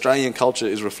the Australian culture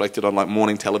is reflected on like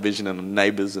morning television and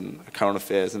Neighbours and current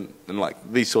affairs and like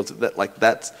these sorts of that. Like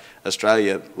that's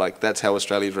Australia. Like that's how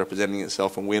Australia is representing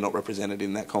itself, and we're not represented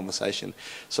in that conversation.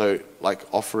 So like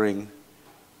offering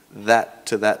that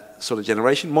to that sort of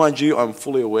generation. Mind you, I'm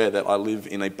fully aware that I live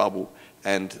in a bubble,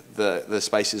 and the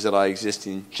spaces that I exist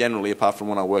in generally, apart from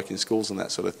when I work in schools and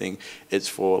that sort of thing, it's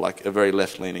for like a very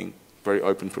left-leaning, very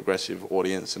open, progressive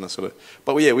audience, and a sort of.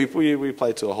 But yeah, we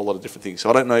play to a whole lot of different things. So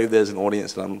I don't know if there's an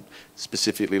audience that I'm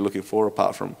specifically looking for,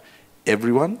 apart from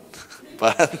everyone.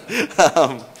 But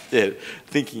yeah,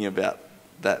 thinking about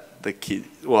that the kid.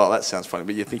 Well, that sounds funny,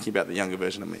 but you're thinking about the younger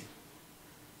version of me.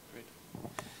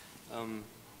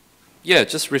 Yeah,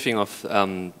 just riffing off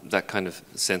that kind of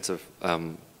sense of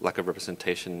lack of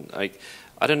representation.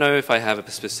 I don't know if I have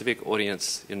a specific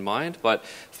audience in mind, but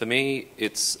for me,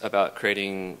 it's about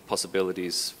creating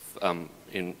possibilities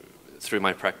through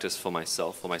my practice for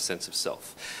myself, for my sense of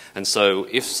self. And so,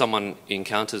 if someone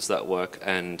encounters that work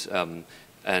and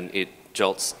it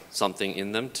jolts something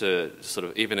in them to sort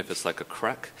of, even if it's like a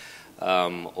crack,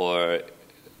 or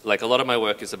like a lot of my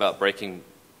work is about breaking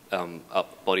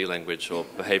up body language or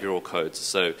behavioral codes.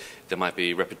 So there might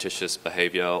be repetitious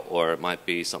behavior, or it might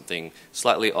be something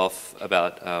slightly off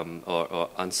about or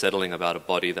unsettling about a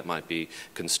body that might be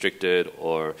constricted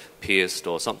or pierced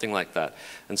or something like that.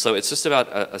 And so it's just about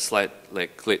a slight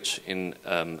like glitch in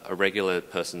a regular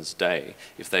person's day,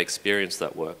 if they experience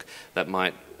that work, that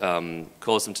might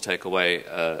cause them to take away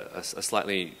a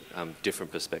slightly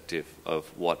different perspective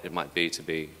of what it might be to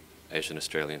be Asian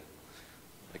Australian.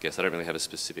 I guess I don't really have a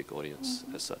specific audience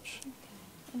as such. Okay.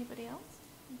 Anybody else?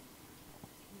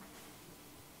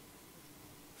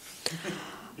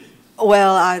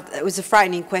 Well, it was a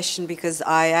frightening question, because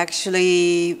I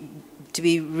actually, to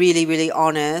be really, really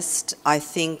honest, I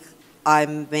think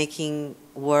I'm making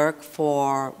work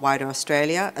for wider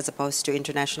Australia as opposed to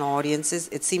international audiences.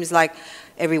 It seems like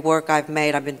every work I've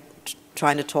made, I've been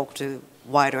trying to talk to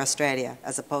wider Australia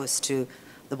as opposed to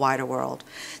the wider world.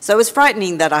 So it was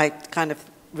frightening that I kind of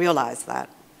realized that.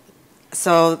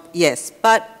 So yes,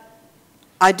 but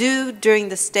I do, during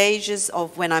the stages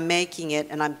of when I'm making it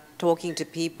and I'm talking to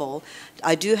people,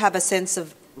 I do have a sense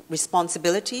of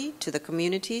responsibility to the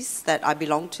communities that I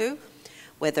belong to.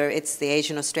 Whether it's the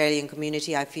Asian Australian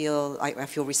community, I feel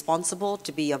responsible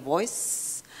to be a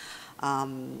voice,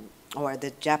 or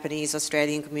the Japanese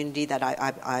Australian community that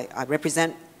I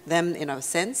represent them in a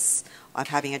sense of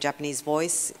having a Japanese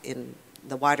voice in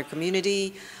the wider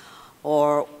community.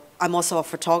 Or I'm also a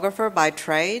photographer by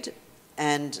trade,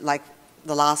 and like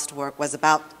the last work was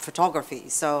about photography,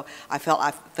 so I felt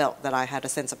that I had a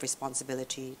sense of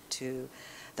responsibility to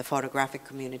the photographic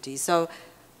community. So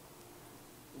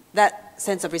that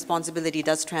sense of responsibility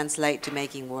does translate to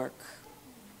making work.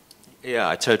 Yeah,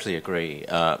 I totally agree.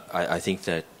 I think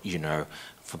that, you know,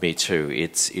 for me too,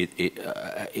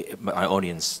 my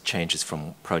audience changes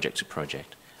from project to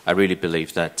project. I really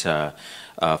believe that,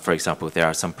 for example, there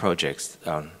are some projects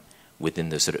within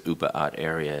the sort of Uber art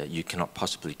area, you cannot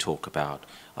possibly talk about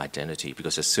identity,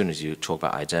 because as soon as you talk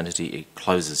about identity, it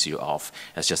closes you off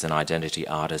as just an identity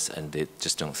artist, and they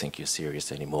just don't think you're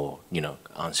serious anymore, you know,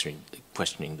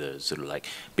 questioning the sort of like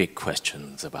big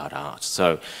questions about art.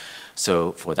 So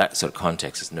for that sort of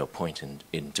context, there's no point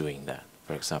in doing that,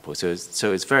 for example. So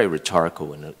it's very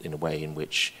rhetorical in a way in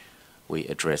which we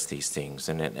address these things,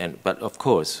 but of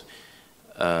course,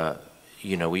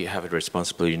 you know, we have a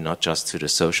responsibility not just to the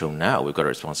social now. We've got a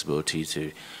responsibility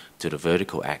to the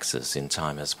vertical axis in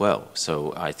time as well.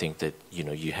 So I think that, you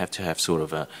know, you have to have sort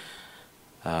of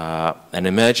an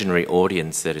imaginary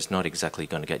audience that is not exactly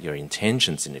going to get your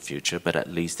intentions in the future, but at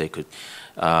least they could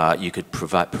you could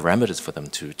provide parameters for them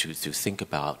to think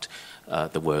about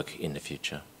the work in the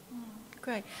future.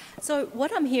 Great. So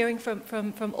what I'm hearing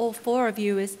from all four of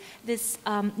you is this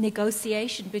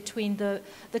negotiation between the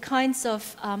kinds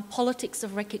of politics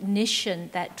of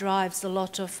recognition that drives a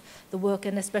lot of the work,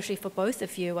 and especially for both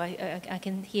of you, I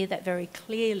can hear that very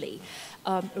clearly.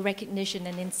 Recognition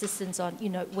and insistence on, you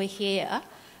know, we're here,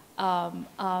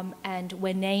 and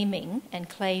we're naming and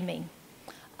claiming.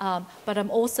 But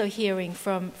I'm also hearing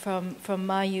from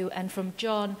Mayu and from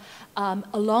John,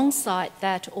 alongside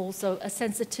that also a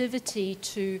sensitivity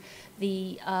to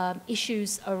the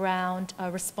issues around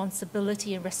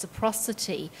responsibility and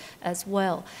reciprocity as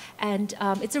well. And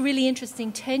it's a really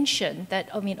interesting tension that,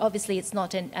 I mean, obviously it's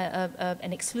not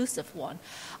an exclusive one.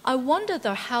 I wonder,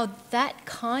 though, how that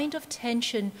kind of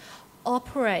tension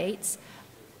operates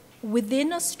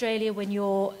within Australia when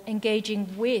you're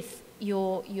engaging with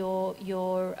your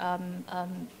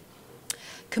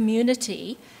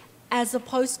community, as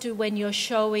opposed to when you're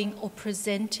showing or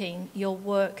presenting your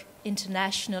work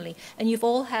internationally. And you've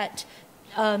all had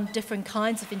different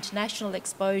kinds of international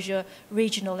exposure,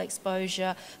 regional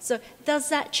exposure. So does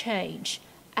that change?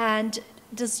 And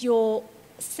does your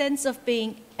sense of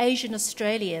being Asian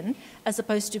Australian, as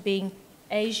opposed to being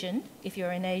Asian, if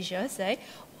you're in Asia, say,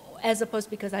 as opposed,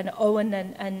 because I know Owen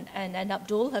and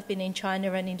Abdul have been in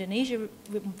China and Indonesia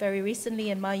very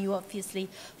recently, and Mayu obviously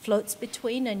floats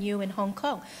between, and you in Hong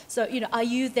Kong. So, you know, are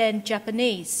you then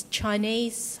Japanese,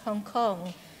 Chinese, Hong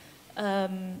Kong,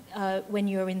 when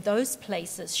you're in those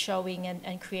places showing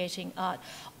and creating art?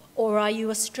 Or are you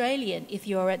Australian if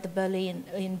you're at the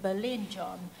in Berlin,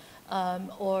 John?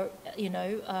 Or, you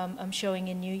know, I'm showing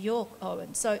in New York,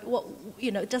 Owen. So, what,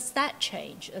 you know, does that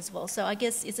change as well? So I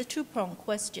guess it's a two-pronged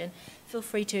question. Feel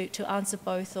free to answer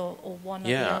both or one or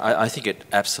the other. Yeah, I think it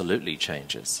absolutely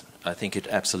changes. I think it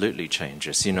absolutely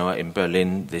changes. You know, in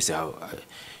Berlin, they say, oh,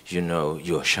 you know,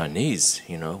 you're Chinese,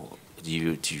 you know. Do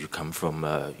you come from,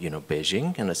 you know,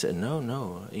 Beijing? And I said,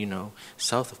 no, you know,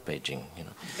 south of Beijing, you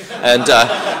know.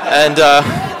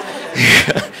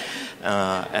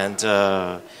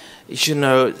 You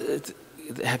know,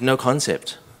 they have no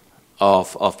concept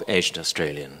of Asian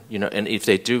Australian, you know, and if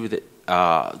they do,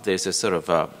 there's a sort of,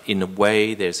 in a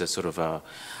way, there's a sort of a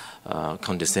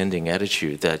condescending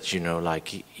attitude that, you know,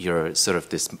 like you're sort of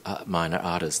this minor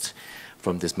artist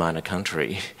from this minor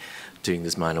country doing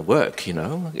this minor work, you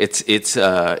know. It's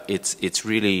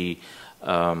really,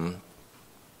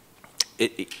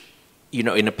 you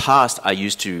know, in the past I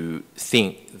used to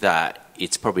think that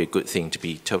it's probably a good thing to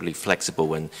be totally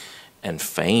flexible and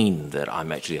feign that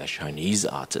I'm actually a Chinese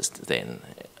artist then,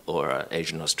 or an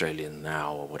Asian Australian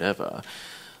now, or whatever.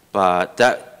 But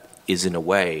that is in a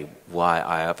way why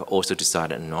I have also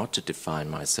decided not to define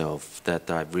myself,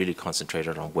 that I've really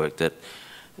concentrated on work that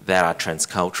are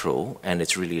transcultural, and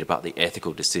it's really about the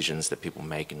ethical decisions that people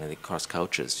make in the cross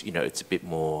cultures. You know, it's a bit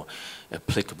more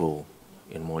applicable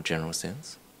in a more general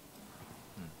sense.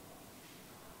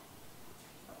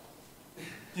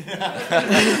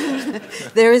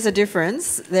 There is a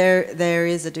difference. There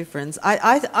is a difference.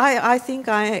 I think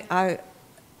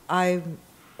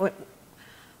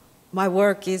my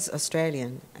work is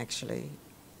Australian, actually.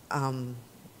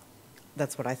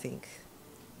 That's what I think.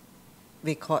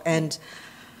 And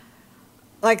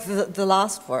like the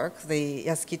last work, the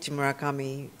Yasukichi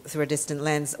Murakami Through a Distant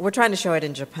Lens, we're trying to show it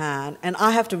in Japan, and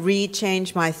I have to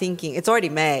change my thinking. It's already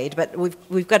made, but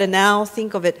we've got to now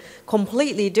think of it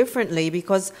completely differently,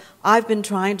 because I've been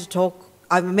trying to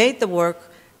I've made the work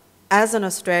as an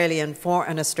Australian for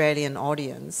an Australian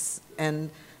audience, and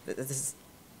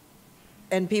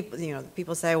people, you know,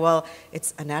 people say, well,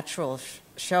 it's a natural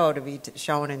show to be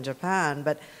shown in Japan,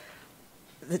 but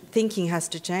the thinking has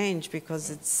to change, because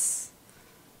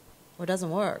it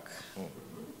doesn't work.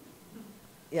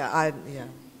 Yeah,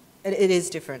 it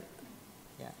is different.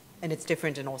 Yeah, and it's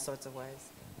different in all sorts of ways.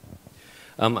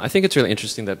 I think it's really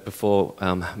interesting that before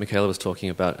Michaela was talking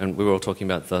about, and we were all talking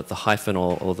about the hyphen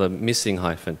or the missing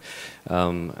hyphen,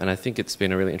 and I think it's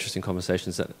been a really interesting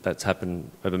conversation that's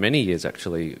happened over many years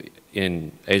actually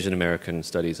in Asian American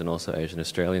studies and also Asian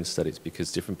Australian studies,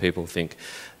 because different people think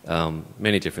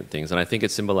many different things, and I think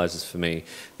it symbolises for me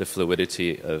the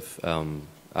fluidity of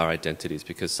our identities,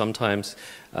 because sometimes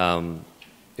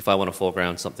if I want to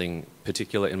foreground something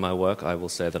particular in my work, I will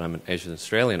say that I'm an Asian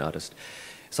Australian artist.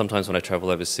 Sometimes when I travel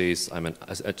overseas, I'm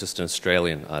just an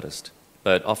Australian artist.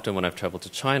 But often when I've travelled to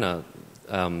China,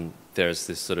 there's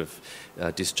this sort of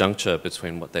disjuncture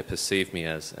between what they perceive me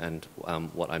as and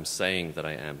what I'm saying that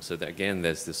I am. So that, again,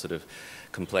 there's this sort of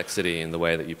complexity in the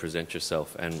way that you present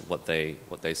yourself and what they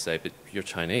say, but you're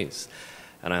Chinese.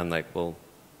 And I'm like, well,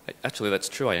 actually that's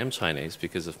true, I am Chinese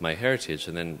because of my heritage.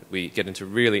 And then we get into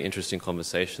really interesting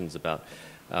conversations about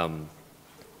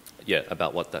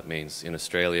about what that means in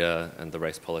Australia and the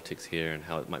race politics here and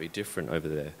how it might be different over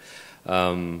there.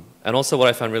 And also what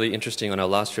I found really interesting on our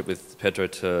last trip with Pedro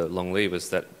to Longli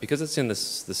was that because it's in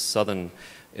this southern,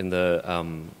 in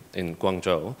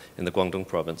Guangzhou, in the Guangdong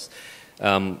province,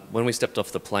 when we stepped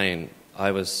off the plane,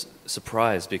 I was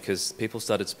surprised because people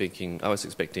started speaking, I was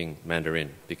expecting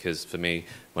Mandarin, because for me,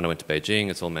 when I went to Beijing,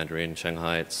 it's all Mandarin,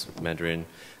 Shanghai, it's Mandarin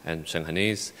and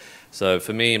Shanghainese. So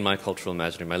for me, in my cultural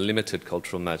imaginary, my limited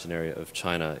cultural imaginary of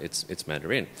China, it's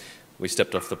Mandarin. We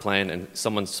stepped off the plane and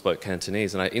someone spoke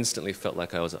Cantonese, and I instantly felt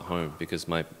like I was at home because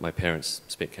my parents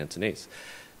speak Cantonese.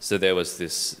 So there was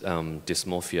this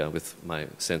dysmorphia with my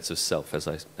sense of self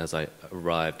as I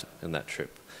arrived in that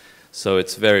trip. So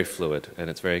it's very fluid and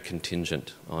it's very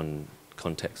contingent on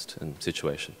context and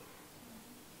situation.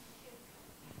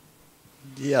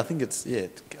 Yeah, I think it's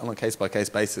on a case-by-case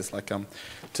basis. Like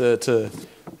to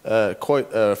quote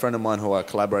a friend of mine who I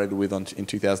collaborated with in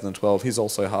 2012, he's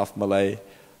also half Malay,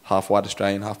 half white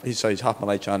Australian. He's half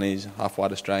Malay Chinese, half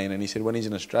white Australian. And he said when he's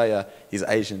in Australia, he's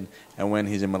Asian, and when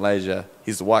he's in Malaysia,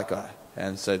 he's the white guy.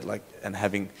 And so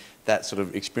having that sort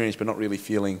of experience, but not really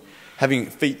having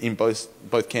feet in both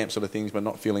camps sort of things, but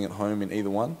not feeling at home in either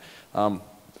one.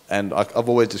 And I've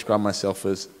always described myself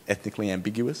as ethnically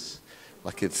ambiguous.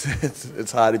 Like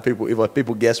it's hard if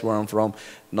people guess where I'm from,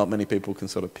 not many people can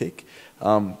sort of pick.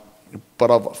 But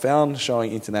I've found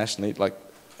showing internationally, like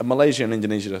Malaysia and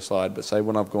Indonesia aside, but say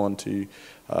when I've gone to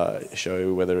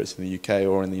show, whether it's in the UK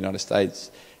or in the United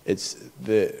States,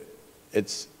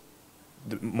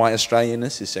 my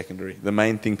Australianness is secondary. The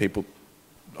main thing people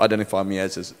identify me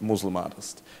as Muslim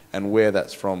artist, and where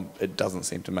that's from, it doesn't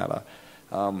seem to matter.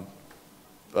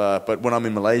 But when I'm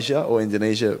in Malaysia or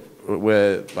Indonesia,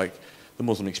 where like the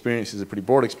Muslim experience is a pretty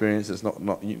broad experience, it's not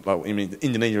like, I mean,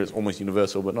 Indonesia is almost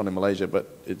universal, but not in Malaysia, but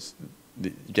it's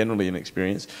generally an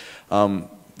experience.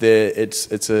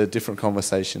 It's a different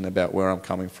conversation about where I'm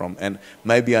coming from, and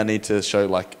maybe I need to show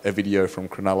like a video from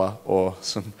Cronulla or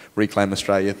some Reclaim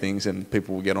Australia things, and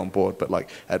people will get on board. But like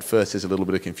at first, there's a little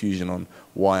bit of confusion on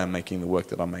why I'm making the work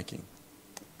that I'm making.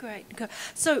 Great.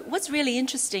 So what's really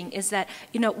interesting is that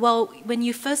when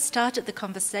you first started the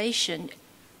conversation,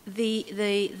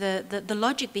 the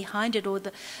logic behind it, or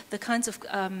the kinds of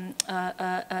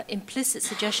implicit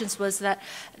suggestions, was that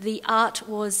the art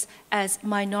was as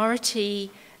minority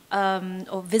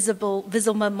or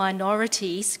visible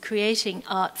minorities creating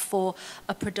art for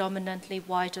a predominantly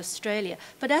white Australia.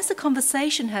 But as the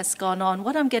conversation has gone on,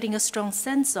 what I'm getting a strong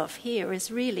sense of here is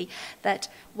really that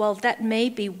while that may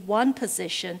be one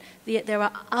position, there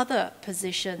are other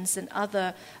positions and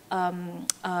other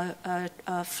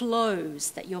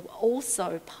flows that you're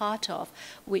also part of,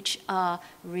 which are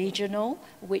regional,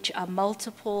 which are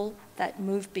multiple, that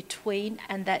move between,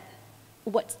 and that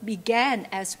what began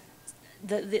as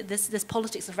this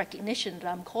politics of recognition that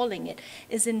I'm calling it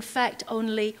is in fact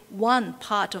only one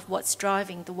part of what's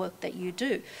driving the work that you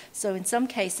do. So in some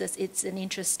cases it's an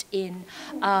interest in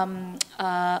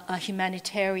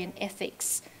humanitarian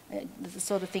ethics, the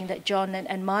sort of thing that John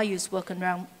and Mayu's work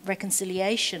around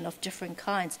reconciliation of different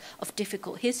kinds of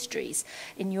difficult histories.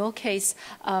 In your case,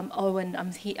 Owen,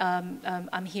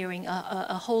 I'm hearing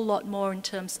a whole lot more in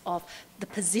terms of the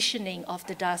positioning of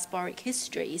the diasporic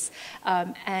histories,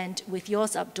 and with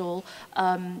yours, Abdul,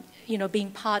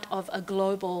 being part of a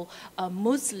global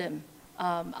Muslim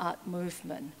art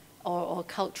movement. Or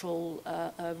cultural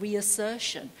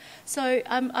reassertion. So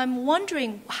I'm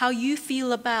wondering how you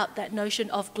feel about that notion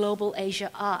of global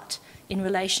Asia art in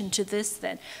relation to this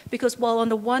then. Because while on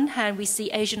the one hand we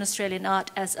see Asian Australian art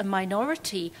as a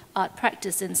minority art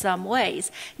practice in some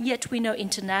ways, yet we know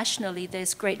internationally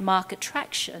there's great market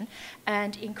traction,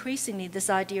 and increasingly this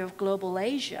idea of global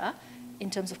Asia in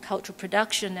terms of cultural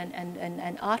production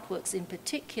and artworks in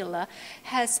particular,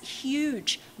 has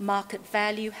huge market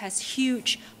value, has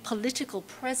huge political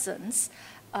presence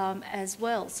as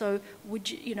well. So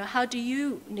how do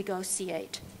you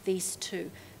negotiate these two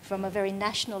from a very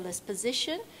nationalist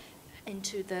position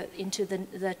into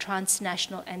the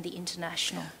transnational and the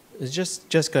international?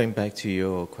 Just going back to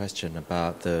your question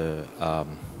about the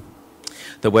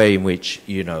way in which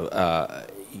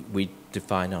we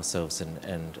define ourselves,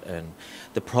 and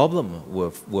the problem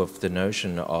with the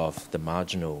notion of the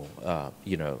marginal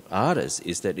artist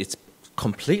is that it's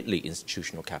completely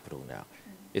institutional capital now.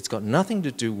 It's got nothing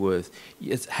to do with,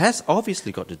 it has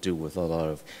obviously got to do with a lot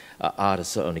of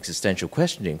artists on existential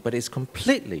questioning, but it's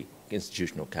completely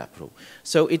institutional capital.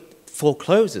 So it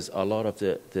forecloses a lot of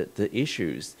the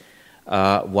issues,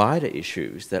 wider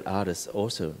issues that artists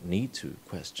also need to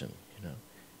question,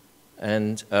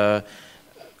 And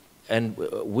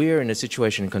we're in a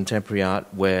situation in contemporary art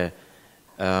where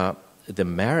the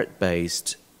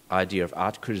merit-based idea of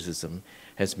art criticism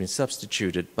has been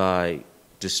substituted by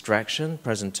distraction,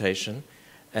 presentation,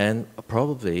 and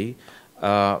probably,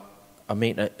 a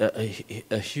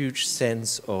huge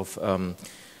sense of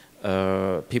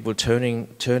people turning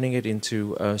it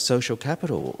into social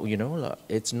capital. You know, like,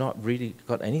 it's not really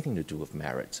got anything to do with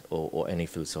merit or any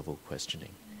philosophical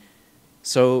questioning.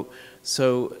 So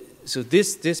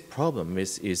this problem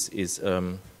is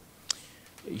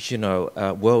you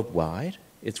know, worldwide.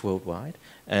 It's worldwide,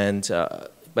 and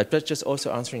but just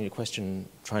also answering your question,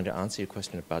 trying to answer your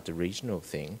question about the regional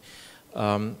thing.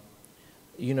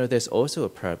 You know, there's also a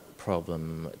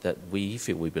problem that we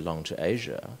feel we belong to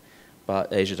Asia,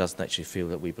 but Asia doesn't actually feel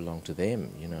that we belong to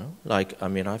them, you know? Like, I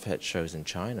mean, I've had shows in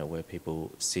China where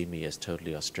people see me as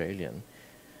totally Australian,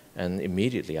 and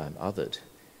immediately I'm othered.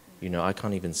 You know, I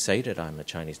can't even say that I'm a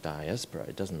Chinese diaspora.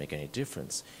 It doesn't make any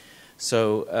difference.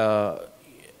 So,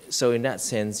 so in that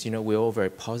sense, you know, we're all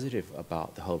very positive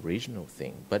about the whole regional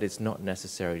thing, but it's not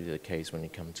necessarily the case when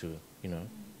it comes to, you know,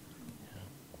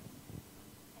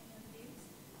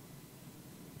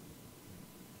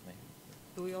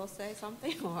 Do we all say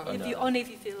something? Or? Only if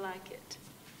you feel like it.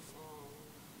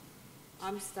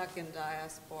 I'm stuck in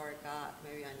diasporic art.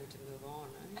 Maybe I need to move on,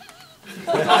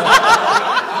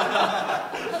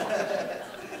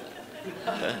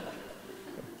 right?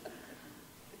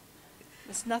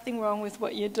 There's nothing wrong with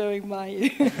what you're doing,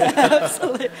 Mayu.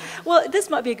 Absolutely. Well, this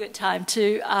might be a good time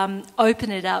to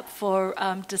open it up for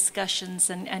discussions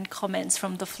and comments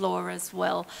from the floor as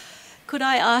well. Could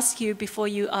I ask you, before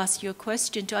you ask your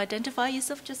question, to identify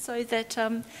yourself just so that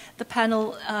the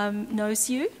panel knows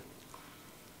you?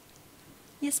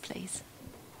 Yes, please.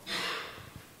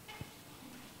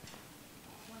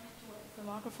 The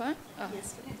microphone? Oh.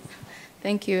 Yes, please.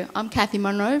 Thank you. I'm Kathy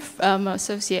Monroe,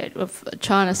 associate of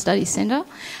China Studies Centre.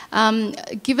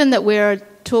 Given that we're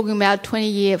talking about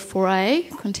 20-year foray,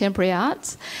 contemporary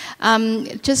arts,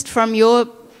 just from your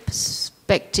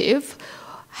perspective,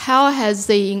 how has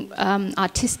the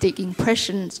artistic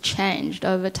impressions changed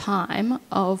over time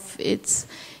of its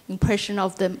impression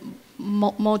of the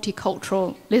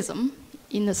multiculturalism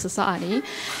in the society?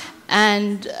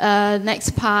 And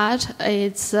next part,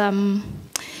 it's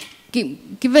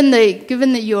given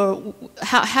that you're,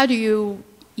 how do you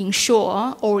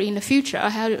ensure, or in the future,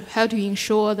 how do you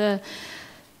ensure that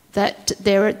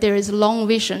there is a long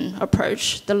vision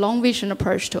approach, the long vision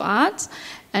approach to arts,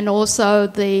 and also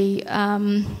the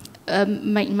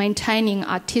maintaining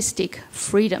artistic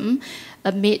freedom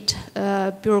amid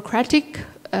bureaucratic,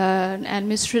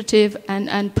 administrative,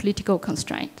 and political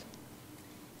constraint?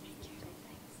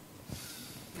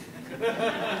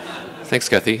 Thanks,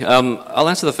 Kathy. I'll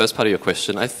answer the first part of your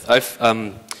question. I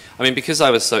mean, because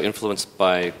I was so influenced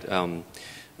by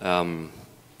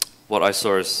what I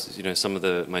saw as, you know, some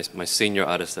of my senior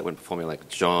artists that went before me, like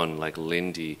John, like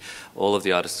Lindy, all of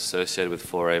the artists associated with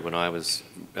Foray when I was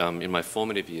in my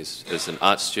formative years as an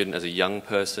art student, as a young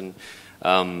person.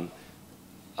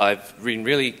 I've been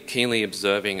really keenly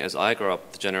observing as I grow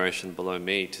up the generation below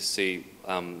me to see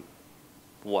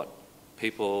what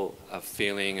people are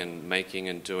feeling and making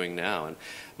and doing now. And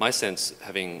my sense,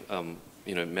 having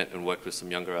you know, met and worked with some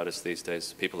younger artists these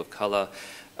days, people of colour,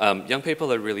 young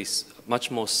people are really much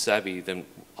more savvy than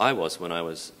I was when I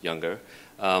was younger,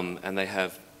 and they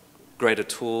have greater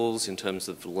tools in terms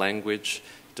of language,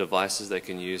 devices they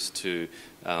can use to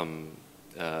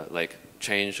like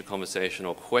change the conversation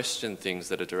or question things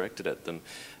that are directed at them.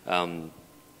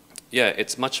 Yeah,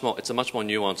 it's a much more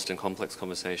nuanced and complex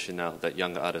conversation now that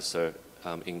younger artists are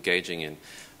engaging in,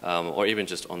 or even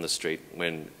just on the street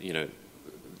when, you know,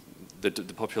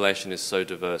 the population is so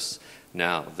diverse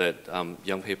now that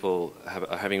young people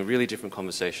are having really different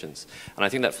conversations. And I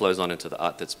think that flows on into the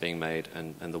art that's being made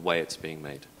and the way it's being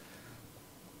made.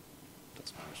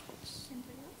 That's my response.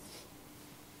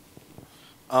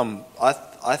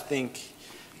 I think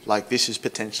like this is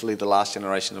potentially the last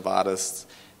generation of artists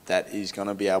that is going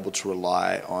to be able to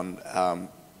rely on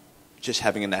just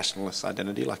having a nationalist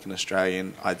identity, like an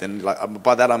Australian identity. Like,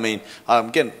 by that I mean,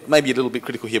 again, maybe a little bit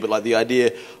critical here, but like the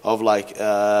idea of like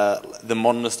the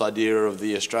modernist idea of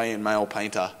the Australian male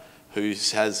painter who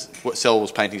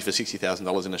sells paintings for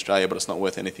 $60,000 in Australia, but it's not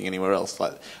worth anything anywhere else.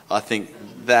 Like, I think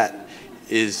that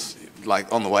is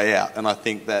like on the way out, and I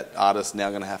think that artists are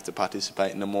now going to have to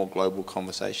participate in a more global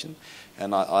conversation.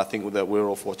 And I think that we're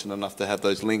all fortunate enough to have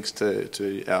those links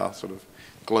to our sort of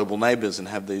global neighbours and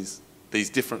have these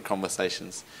different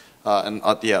conversations. And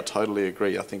yeah, I totally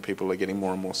agree. I think people are getting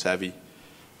more and more savvy.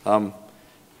 And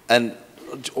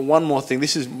one more thing,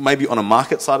 this is maybe on a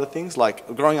market side of things. Like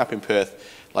growing up in Perth,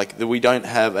 like we don't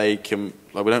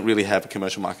really have a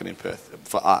commercial market in Perth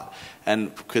for art.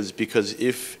 And because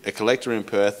if a collector in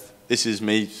Perth, this is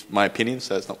my opinion,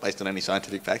 so it's not based on any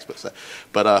scientific facts,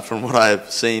 but from what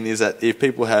I've seen is that if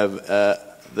people have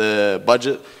the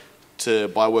budget to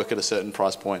buy work at a certain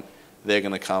price point, they're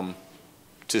going to come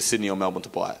to Sydney or Melbourne to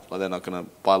buy it. Like, they're not going to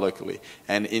buy locally.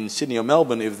 And in Sydney or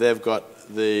Melbourne, if they've got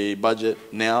the budget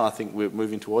now, I think we're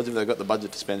moving towards, if they've got the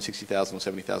budget to spend $60,000 or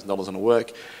 $70,000 on a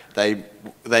work,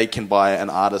 they can buy an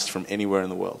artist from anywhere in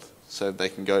the world. So they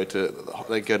go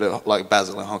to like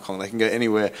Basel in Hong Kong, they can go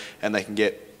anywhere and they can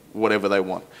get whatever they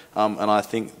want. And I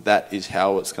think that is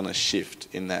how it's going to shift,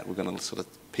 in that we're going to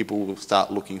people will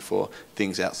start looking for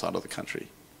things outside of the country,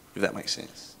 if that makes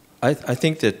sense. I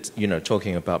think that,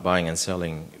 talking about buying and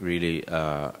selling, really,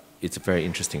 it's a very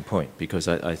interesting point, because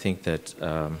I think that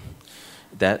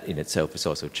that in itself has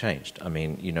also changed. I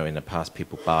mean, in the past,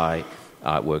 people buy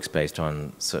artworks based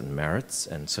on certain merits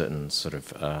and certain sort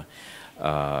of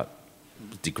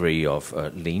degree of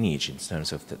lineage in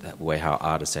terms of the way how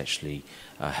artists actually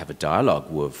have a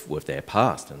dialogue with their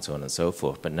past and so on and so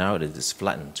forth. But now it is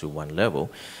flattened to one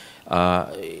level.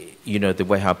 The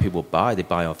way how people buy, they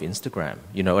buy off Instagram.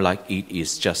 Like, it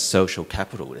is just social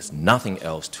capital. There's nothing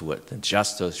else to it than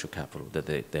just social capital that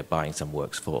they're buying some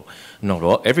works for.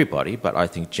 Not everybody, but I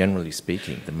think generally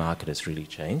speaking, the market has really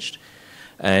changed.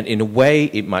 And in a way,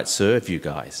 it might serve you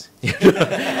guys.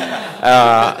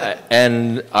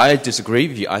 And I disagree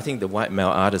with you. I think the white male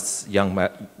artists, young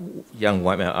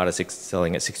white male artists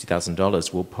selling at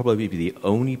 $60,000 will probably be the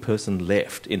only person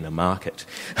left in the market.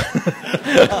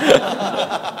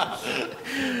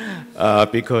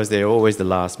 Because they're always the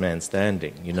last man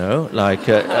standing, Like,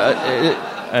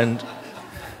 and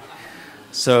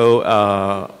so,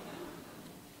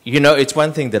 it's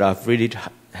one thing that I've really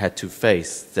had to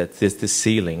face, that this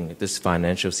ceiling, this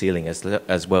financial ceiling, as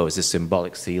well as the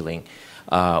symbolic ceiling,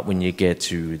 when you get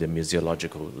to the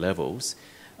museological levels,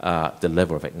 the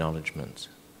level of acknowledgement.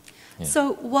 Yeah.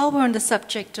 So while we're on the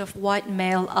subject of white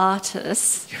male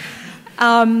artists,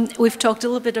 we've talked a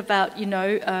little bit about,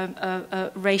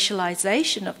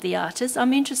 racialization of the artists.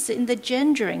 I'm interested in the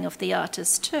gendering of the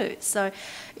artists too. So,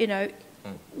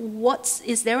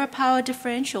 is there a power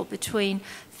differential between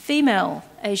female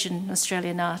Asian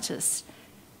Australian artists?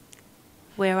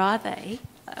 Where are they?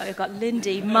 I've got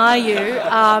Lindy, Mayu.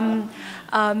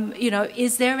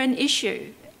 Is there an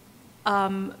issue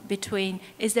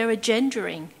is there a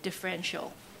gendering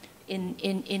differential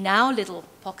in our little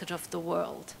pocket of the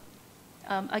world?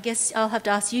 I guess I'll have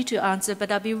to ask you to answer,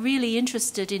 but I'd be really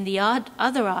interested in the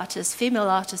other artists, female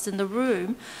artists in the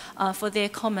room, for their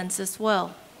comments as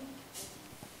well.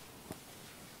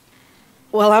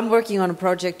 Well, I'm working on a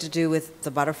project to do with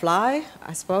the butterfly,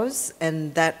 I suppose,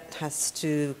 and that has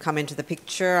to come into the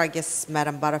picture. I guess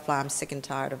Madame Butterfly, I'm sick and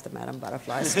tired of the Madame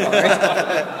Butterfly story.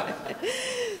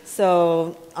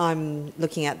 So I'm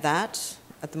looking at that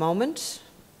at the moment.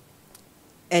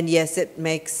 And yes, it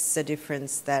makes a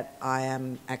difference that I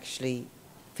am actually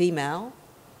female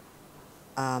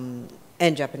and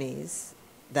Japanese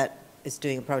that is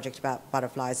doing a project about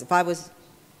butterflies. If I was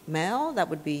male, that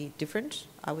would be different,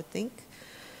 I would think.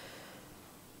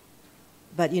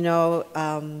 But,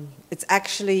 it's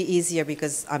actually easier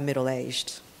because I'm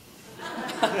middle-aged.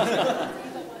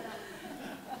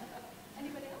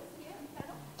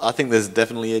 I think there's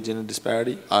definitely a gender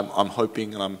disparity. I'm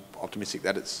hoping and I'm optimistic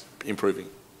that it's improving.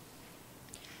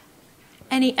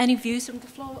 Any views from the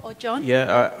floor, or John?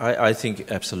 Yeah, I think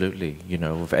absolutely.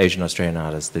 With Asian Australian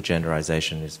artists, the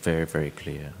genderization is very, very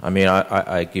clear. I mean,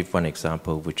 I give one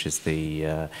example, which is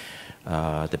the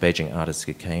Beijing artists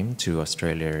who came to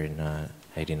Australia in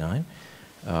 '89.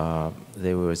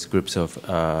 There was groups of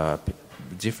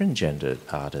different gendered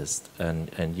artists,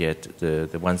 and yet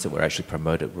the ones that were actually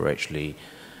promoted were actually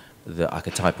the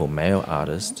archetypal male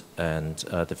artist and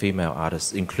the female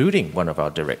artists, including one of our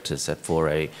directors at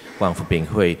 4A, Wang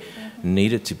Binghui,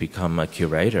 needed to become a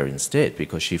curator instead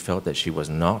because she felt that she was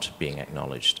not being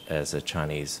acknowledged as a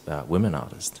Chinese women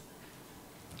artist.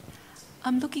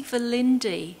 I'm looking for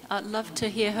Lindy. I'd love to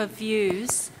hear her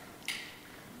views.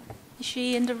 Is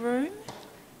she in the room?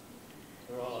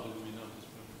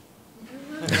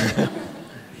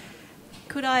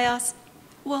 Could I ask,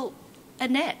 well,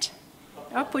 Annette,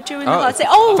 I'll put you in the light. Say,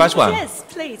 first one. Yes,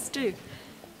 please do.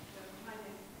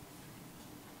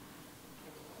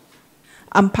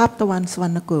 I'm Paptawan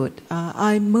Swannagut.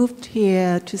 I moved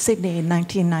here to Sydney in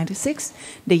 1996,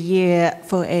 the year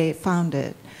 4A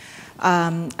founded.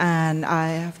 And I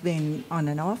have been on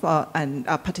and off and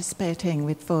participating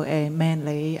with 4A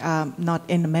mainly, not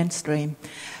in the mainstream.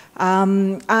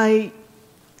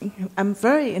 I'm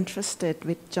very interested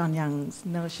with John Young's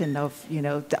notion of,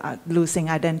 losing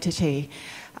identity.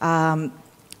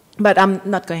 But I'm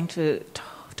not going to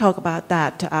talk about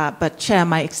that, but share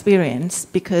my experience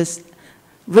because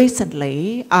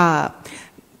recently I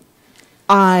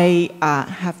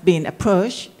have been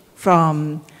approached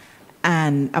from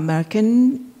an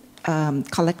American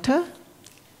collector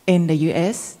in the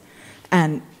U.S.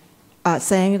 and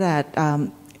saying that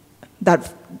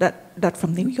that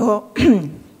from New York,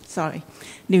 sorry,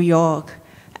 New York,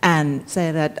 and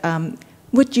say that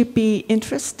would you be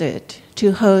interested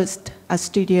to host a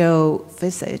studio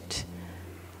visit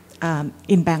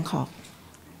in Bangkok?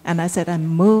 And I said I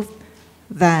moved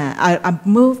there. I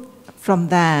moved from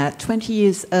there 20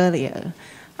 years earlier.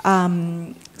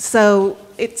 So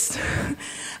it's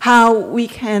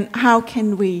how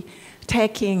can we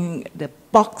taking the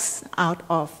box out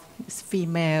of this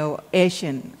female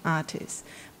Asian artists,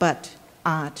 but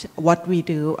art, what we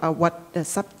do, what the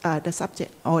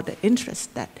subject or the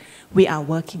interest that we are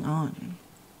working on.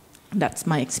 That's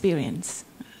my experience.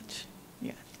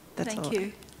 Yeah, that's all. Thank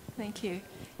you. Thank you.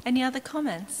 Any other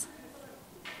comments?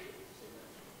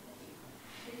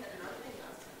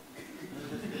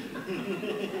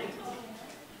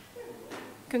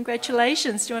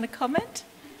 Congratulations. Do you want to comment?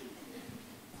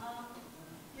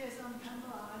 Yes, I'm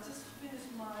Pamela. I just finished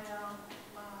my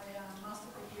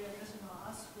master's degree at National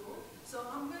Art School. So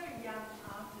I'm a very young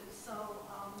artist. So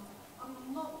I'm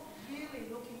not really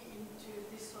looking into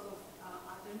this sort of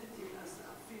identity as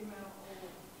a female or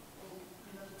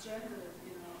gender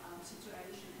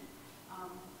situation.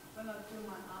 When I do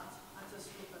my art, I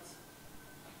just look at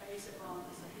basic on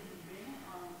as a human being.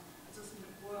 I just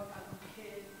make work. I don't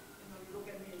care. You look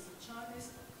at me as a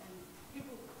Chinese, and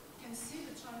people can see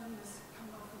the Chinese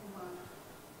come out from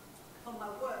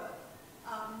my work.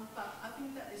 But I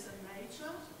think that is a nature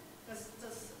that's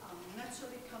just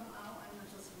naturally come out, and I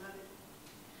just let it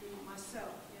be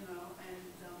myself, and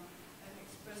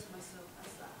express myself as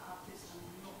an artist and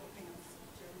not looking at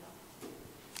gender.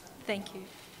 Thank you.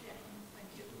 Yeah,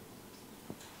 thank you.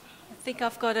 I think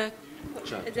I've got a...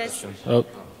 Oh,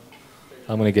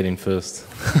 I'm going to get in first.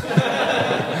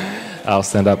 I'll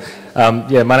stand up.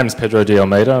 Yeah, my name is Pedro de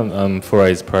Almeida. I'm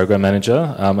Foray's program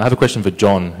manager. I have a question for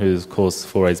John, who's, of course,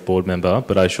 Foray's board member,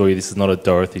 but I assure you this is not a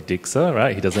Dorothy Dixer,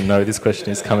 right? He doesn't know this question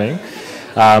is coming.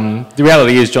 The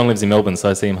reality is John lives in Melbourne, so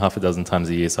I see him half a dozen times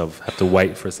a year, so I have to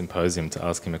wait for a symposium to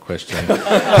ask him a question.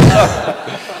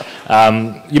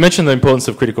 You mentioned the importance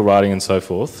of critical writing and so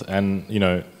forth, and,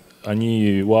 I knew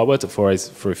you... Well, I worked at Foray's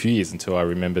for a few years until I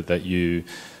remembered that you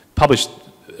published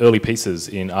early pieces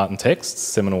in Art and Text,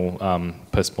 seminal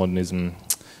postmodernism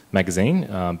magazine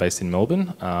based in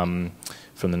Melbourne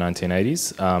from the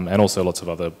 1980s, and also lots of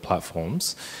other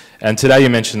platforms. And today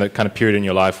you mentioned that kind of period in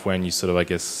your life when you sort of, I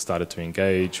guess, started to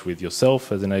engage with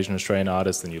yourself as an Asian Australian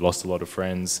artist and you lost a lot of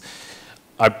friends.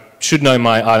 I should know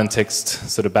my Art and Text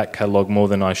sort of back catalogue more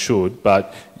than I should,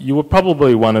 but you were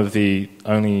probably one of the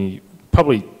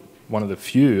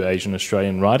few Asian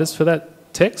Australian writers for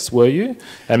that text, were you?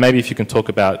 And maybe if you can talk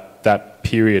about that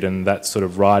period and that sort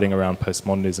of writing around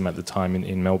postmodernism at the time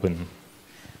in Melbourne.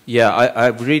 Yeah, I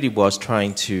really was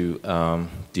trying to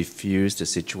diffuse the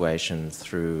situation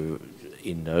through,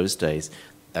 in those days,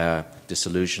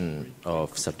 dissolution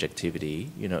of subjectivity,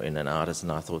 in an artist,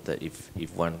 and I thought that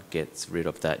if one gets rid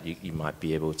of that, you might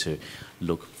be able to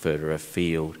look further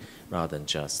afield rather than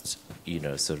just,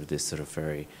 sort of this sort of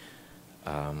very...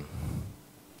 what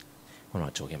am I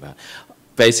talking about?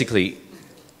 Basically,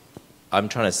 I'm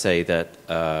trying to say that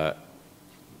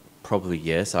probably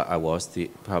yes, I was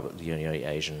probably the only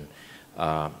Asian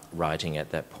writing at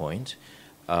that point.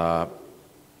 But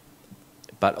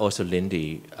also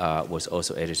Lindy was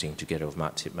also editing together with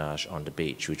Mark Titmarsh on The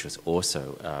Beach, which was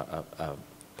also a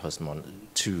postmodern,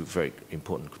 two very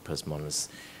important postmodernist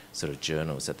sort of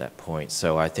journals at that point.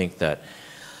 So I think that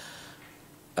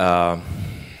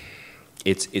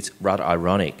it's rather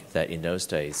ironic that in those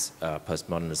days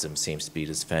postmodernism seems to be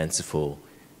this fanciful,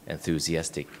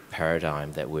 enthusiastic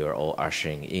paradigm that we are all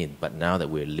ushering in, but now that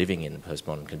we're living in a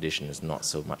postmodern condition, it's not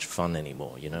so much fun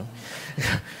anymore,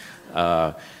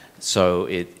 So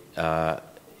in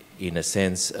a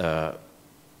sense,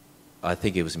 I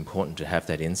think it was important to have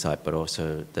that insight, but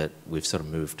also that we've sort of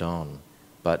moved on.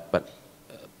 But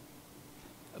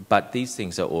these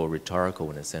things are all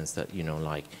rhetorical in a sense that,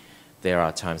 there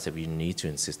are times that we need to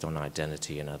insist on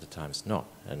identity and other times not.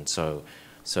 And so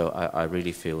I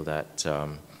really feel that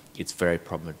it's very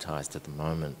problematized at the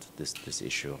moment, this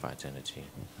issue of identity.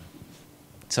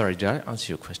 Sorry, did I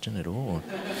answer your question at all?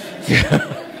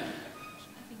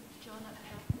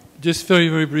 Just very,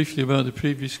 very briefly about the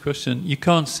previous question. You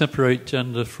can't separate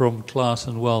gender from class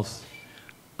and wealth.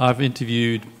 I've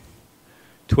interviewed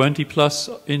 20 plus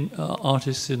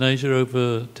artists in Asia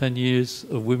over 10 years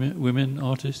of women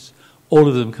artists. All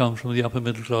of them come from the upper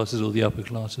middle classes or the upper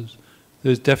classes.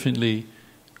 There's definitely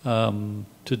to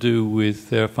do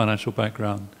with their financial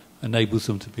background. enables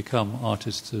them to become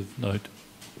artists of note.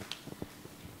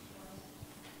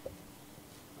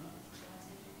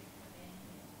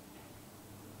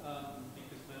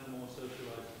 Because men are more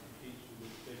socialised to compete with the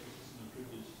status system and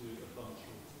privilege to a bunch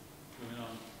of women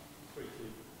aren't strictly.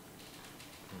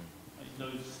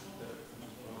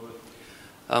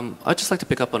 I'd just like to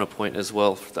pick up on a point as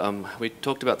well. We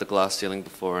talked about the glass ceiling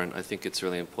before, and I think it's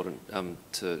really important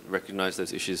to recognise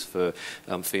those issues for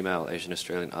female Asian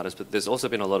Australian artists. But there's also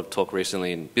been a lot of talk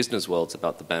recently in business worlds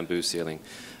about the bamboo ceiling,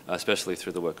 especially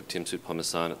through the work of Tim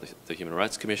Soutphommasane at the Human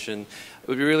Rights Commission. It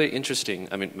would be really interesting,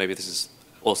 I mean, maybe this is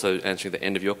also answering the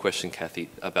end of your question, Kathy,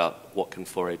 about what can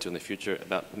 4A do in the future,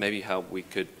 about maybe how we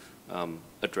could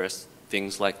address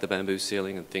things like the bamboo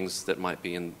ceiling and things that might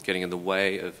be getting in the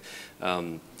way of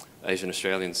Asian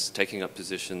Australians taking up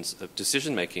positions of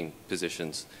decision-making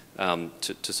positions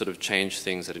to sort of change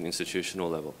things at an institutional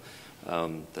level.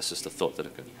 That's just a thought that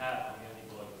occurred.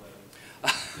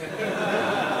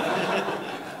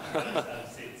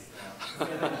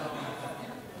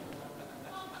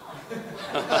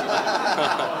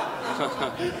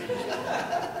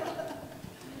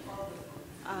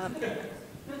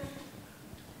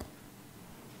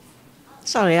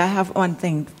 Sorry, I have one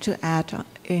thing to add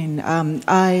in.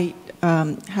 I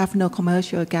have no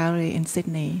commercial gallery in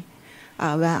Sydney,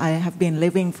 where I have been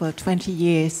living for 20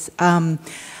 years.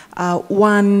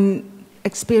 One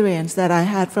experience that I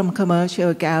had from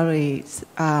commercial galleries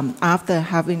after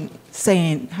having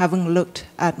looked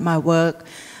at my work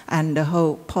and the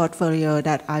whole portfolio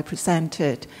that I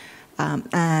presented,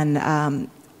 and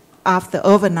after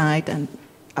overnight, and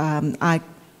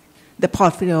the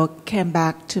portfolio came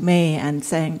back to me and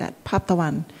saying that,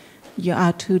 Paptawan, you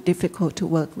are too difficult to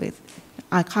work with.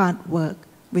 I can't work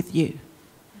with you.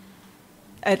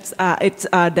 It's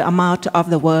the amount of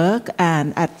the work,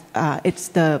 and it's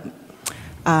the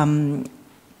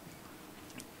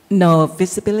no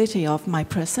visibility of my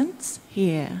presence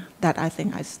here that I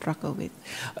think I struggle with.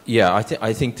 Yeah,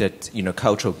 I think that, you know,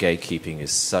 cultural gatekeeping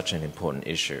is such an important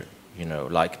issue. You know,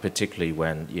 like particularly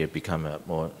when you become a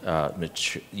more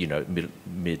mature, you know,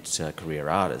 mid-career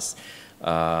artist,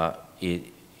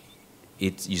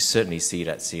 you certainly see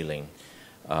that ceiling.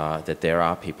 That there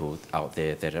are people out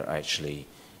there that are actually,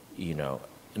 you know,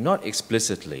 not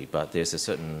explicitly, but there's a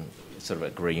certain sort of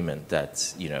agreement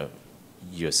that, you know,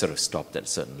 you're sort of stopped at a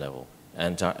certain level.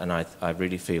 And I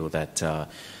really feel that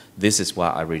this is why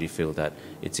I really feel that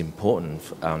it's important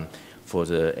for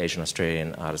the Asian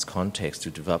Australian artist context to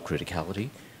develop criticality,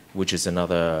 which is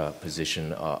another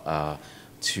position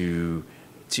to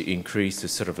increase the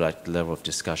sort of like level of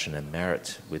discussion and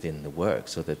merit within the work,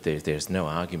 so that there's no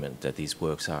argument that these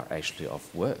works are actually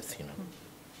of worth, you know.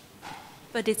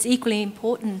 But it's equally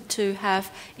important to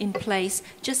have in place,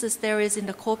 just as there is in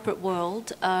the corporate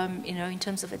world, you know, in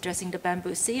terms of addressing the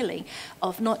bamboo ceiling,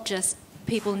 of not just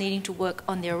people needing to work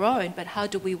on their own, but how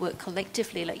do we work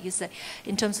collectively, like you said,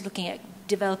 in terms of looking at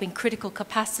developing critical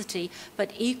capacity,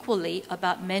 but equally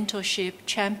about mentorship,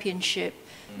 championship.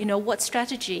 You know, what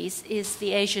strategies is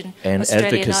the Asian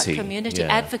Australian art community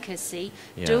advocacy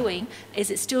doing? Is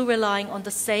it still relying on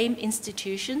the same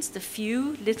institutions, the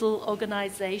few little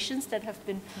organizations that have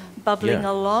been bubbling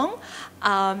along?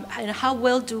 And how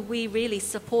well do we really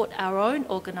support our own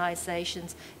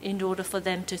organizations in order for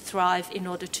them to thrive, in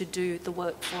order to do the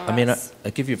work for us? I mean,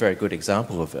 I'll give you a very good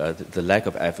example of the lack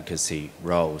of advocacy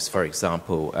roles. For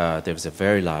example, there was a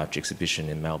very large exhibition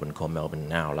in Melbourne called Melbourne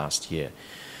Now last year.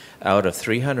 Out of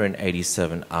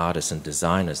 387 artists and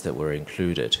designers that were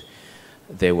included,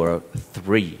 there were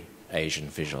 3 Asian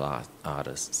visual art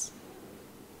artists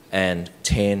and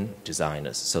 10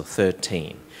 designers, so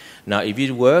 13. Now, if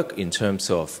you work in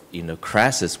terms of, in a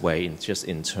crassest way, just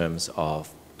in terms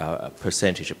of a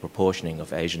percentage of proportioning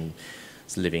of Asians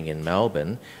living in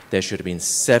Melbourne, there should have been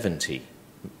 70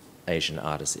 Asian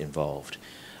artists involved.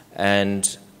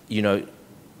 And, you know,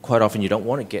 quite often you don't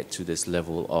want to get to this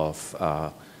level of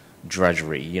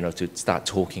drudgery, you know, to start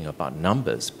talking about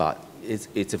numbers, but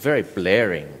it's a very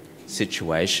blaring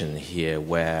situation here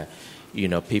where, you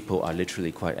know, people are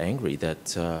literally quite angry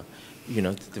that, you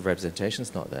know, the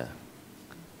representation's not there.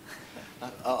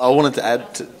 I wanted to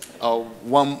add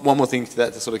one more thing to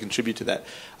that, to sort of contribute to that,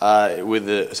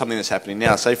 with something that's happening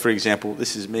now. Say, for example,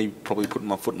 this is me probably putting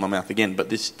my foot in my mouth again, but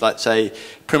this, like, say,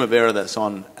 Primavera that's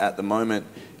on at the moment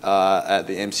at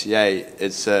the MCA,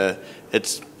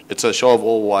 it's a show of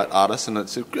all white artists, and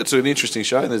it's an interesting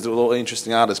show, and there's a lot of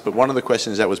interesting artists. But one of the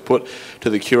questions that was put to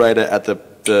the curator at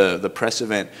the press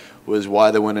event was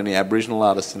why there weren't any Aboriginal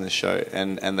artists in the show,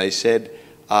 and they said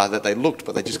that they looked,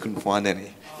 but they just couldn't find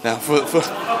any. Now,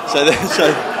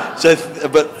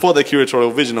 but for the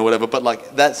curatorial vision or whatever. But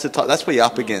like that's where you're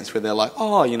up against, where they're like,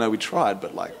 oh, you know, we tried,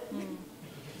 but like,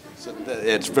 so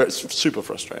it's super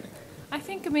frustrating. I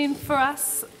think, I mean, for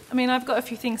us, I mean, I've got a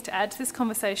few things to add to this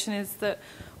conversation. Is that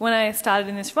when I started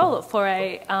in this role at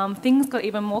 4A, things got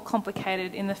even more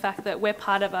complicated in the fact that we're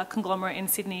part of a conglomerate in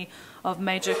Sydney of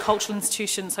major cultural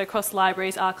institutions, so across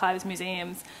libraries, archives,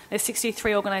 museums. There's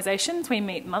 63 organisations. We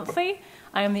meet monthly.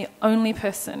 I am the only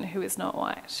person who is not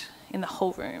white in the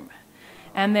whole room.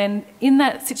 And then in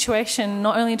that situation,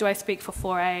 not only do I speak for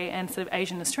 4A and sort of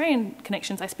Asian Australian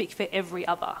connections, I speak for every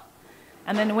other.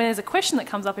 And then when there's a question that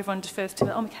comes up, everyone defers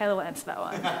to, oh, Michaela will answer that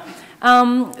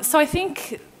one. So I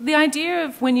think the idea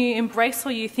of when you embrace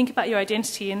or you think about your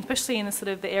identity, and especially in the sort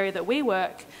of the area that we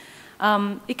work,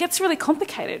 it gets really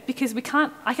complicated because I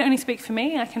can only speak for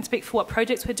me, I can speak for what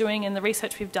projects we're doing and the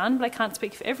research we've done, but I can't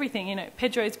speak for everything. You know,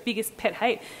 Pedro's biggest pet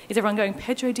hate is everyone going,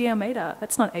 Pedro de Almeida,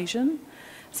 that's not Asian.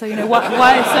 So, you know, why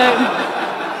so...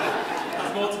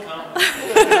 There's more to come.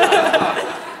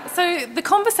 So the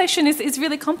conversation is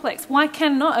really complex. Why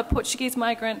cannot a Portuguese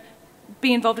migrant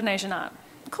be involved in Asian art?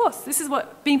 Of course, this is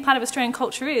what being part of Australian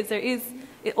culture is.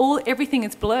 Everything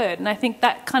is blurred, and I think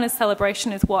that kind of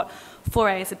celebration is what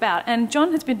 4A is about. And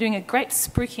John has been doing a great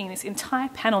spruiking this entire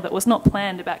panel that was not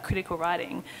planned about critical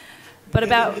writing. But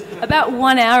about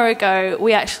 1 hour ago,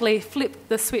 we actually flipped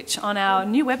the switch on our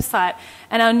new website,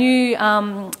 and our new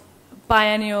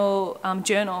biannual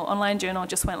journal, online journal,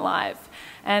 just went live.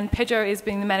 And Pedro is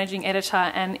being the managing editor,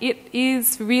 and it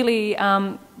is really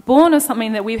born of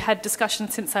something that we've had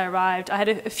discussions since I arrived. I had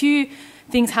a few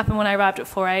things happen when I arrived at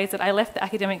 4A, that I left the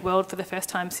academic world for the first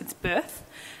time since birth,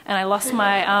 and I lost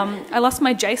my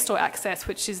JSTOR access,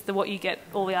 which is what you get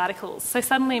all the articles. So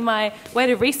suddenly my way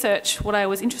to research what I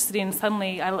was interested in,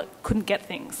 suddenly I couldn't get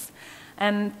things.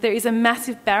 And there is a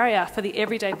massive barrier for the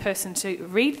everyday person to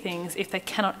read things if they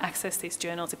cannot access these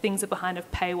journals, if things are behind a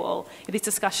paywall, if these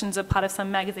discussions are part of some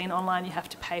magazine online you have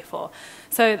to pay for.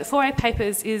 So the 4A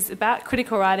Papers is about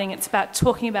critical writing. It's about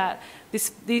talking about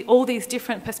all these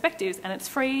different perspectives, and it's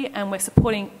free, and we're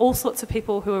supporting all sorts of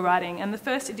people who are writing. And the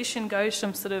first edition goes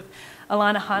from sort of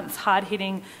Alana Hunt's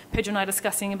hard-hitting, Pedro and I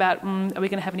discussing about, are we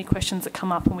going to have any questions that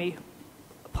come up when we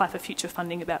apply for future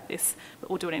funding about this, but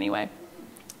we'll do it anyway.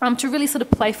 To really sort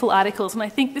of playful articles, and I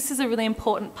think this is a really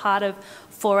important part of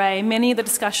 4A. Many of the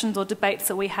discussions or debates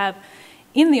that we have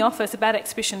in the office about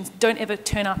exhibitions don't ever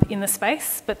turn up in the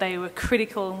space, but they were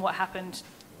critical in what happened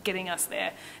getting us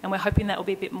there, and we're hoping that will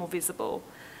be a bit more visible.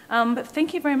 But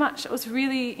thank you very much. It was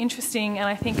really interesting, and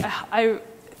I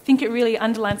think it really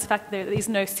underlines the fact that there is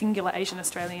no singular Asian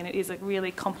Australian. It is a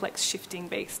really complex, shifting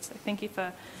beast. So thank you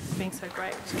for being so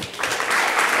great.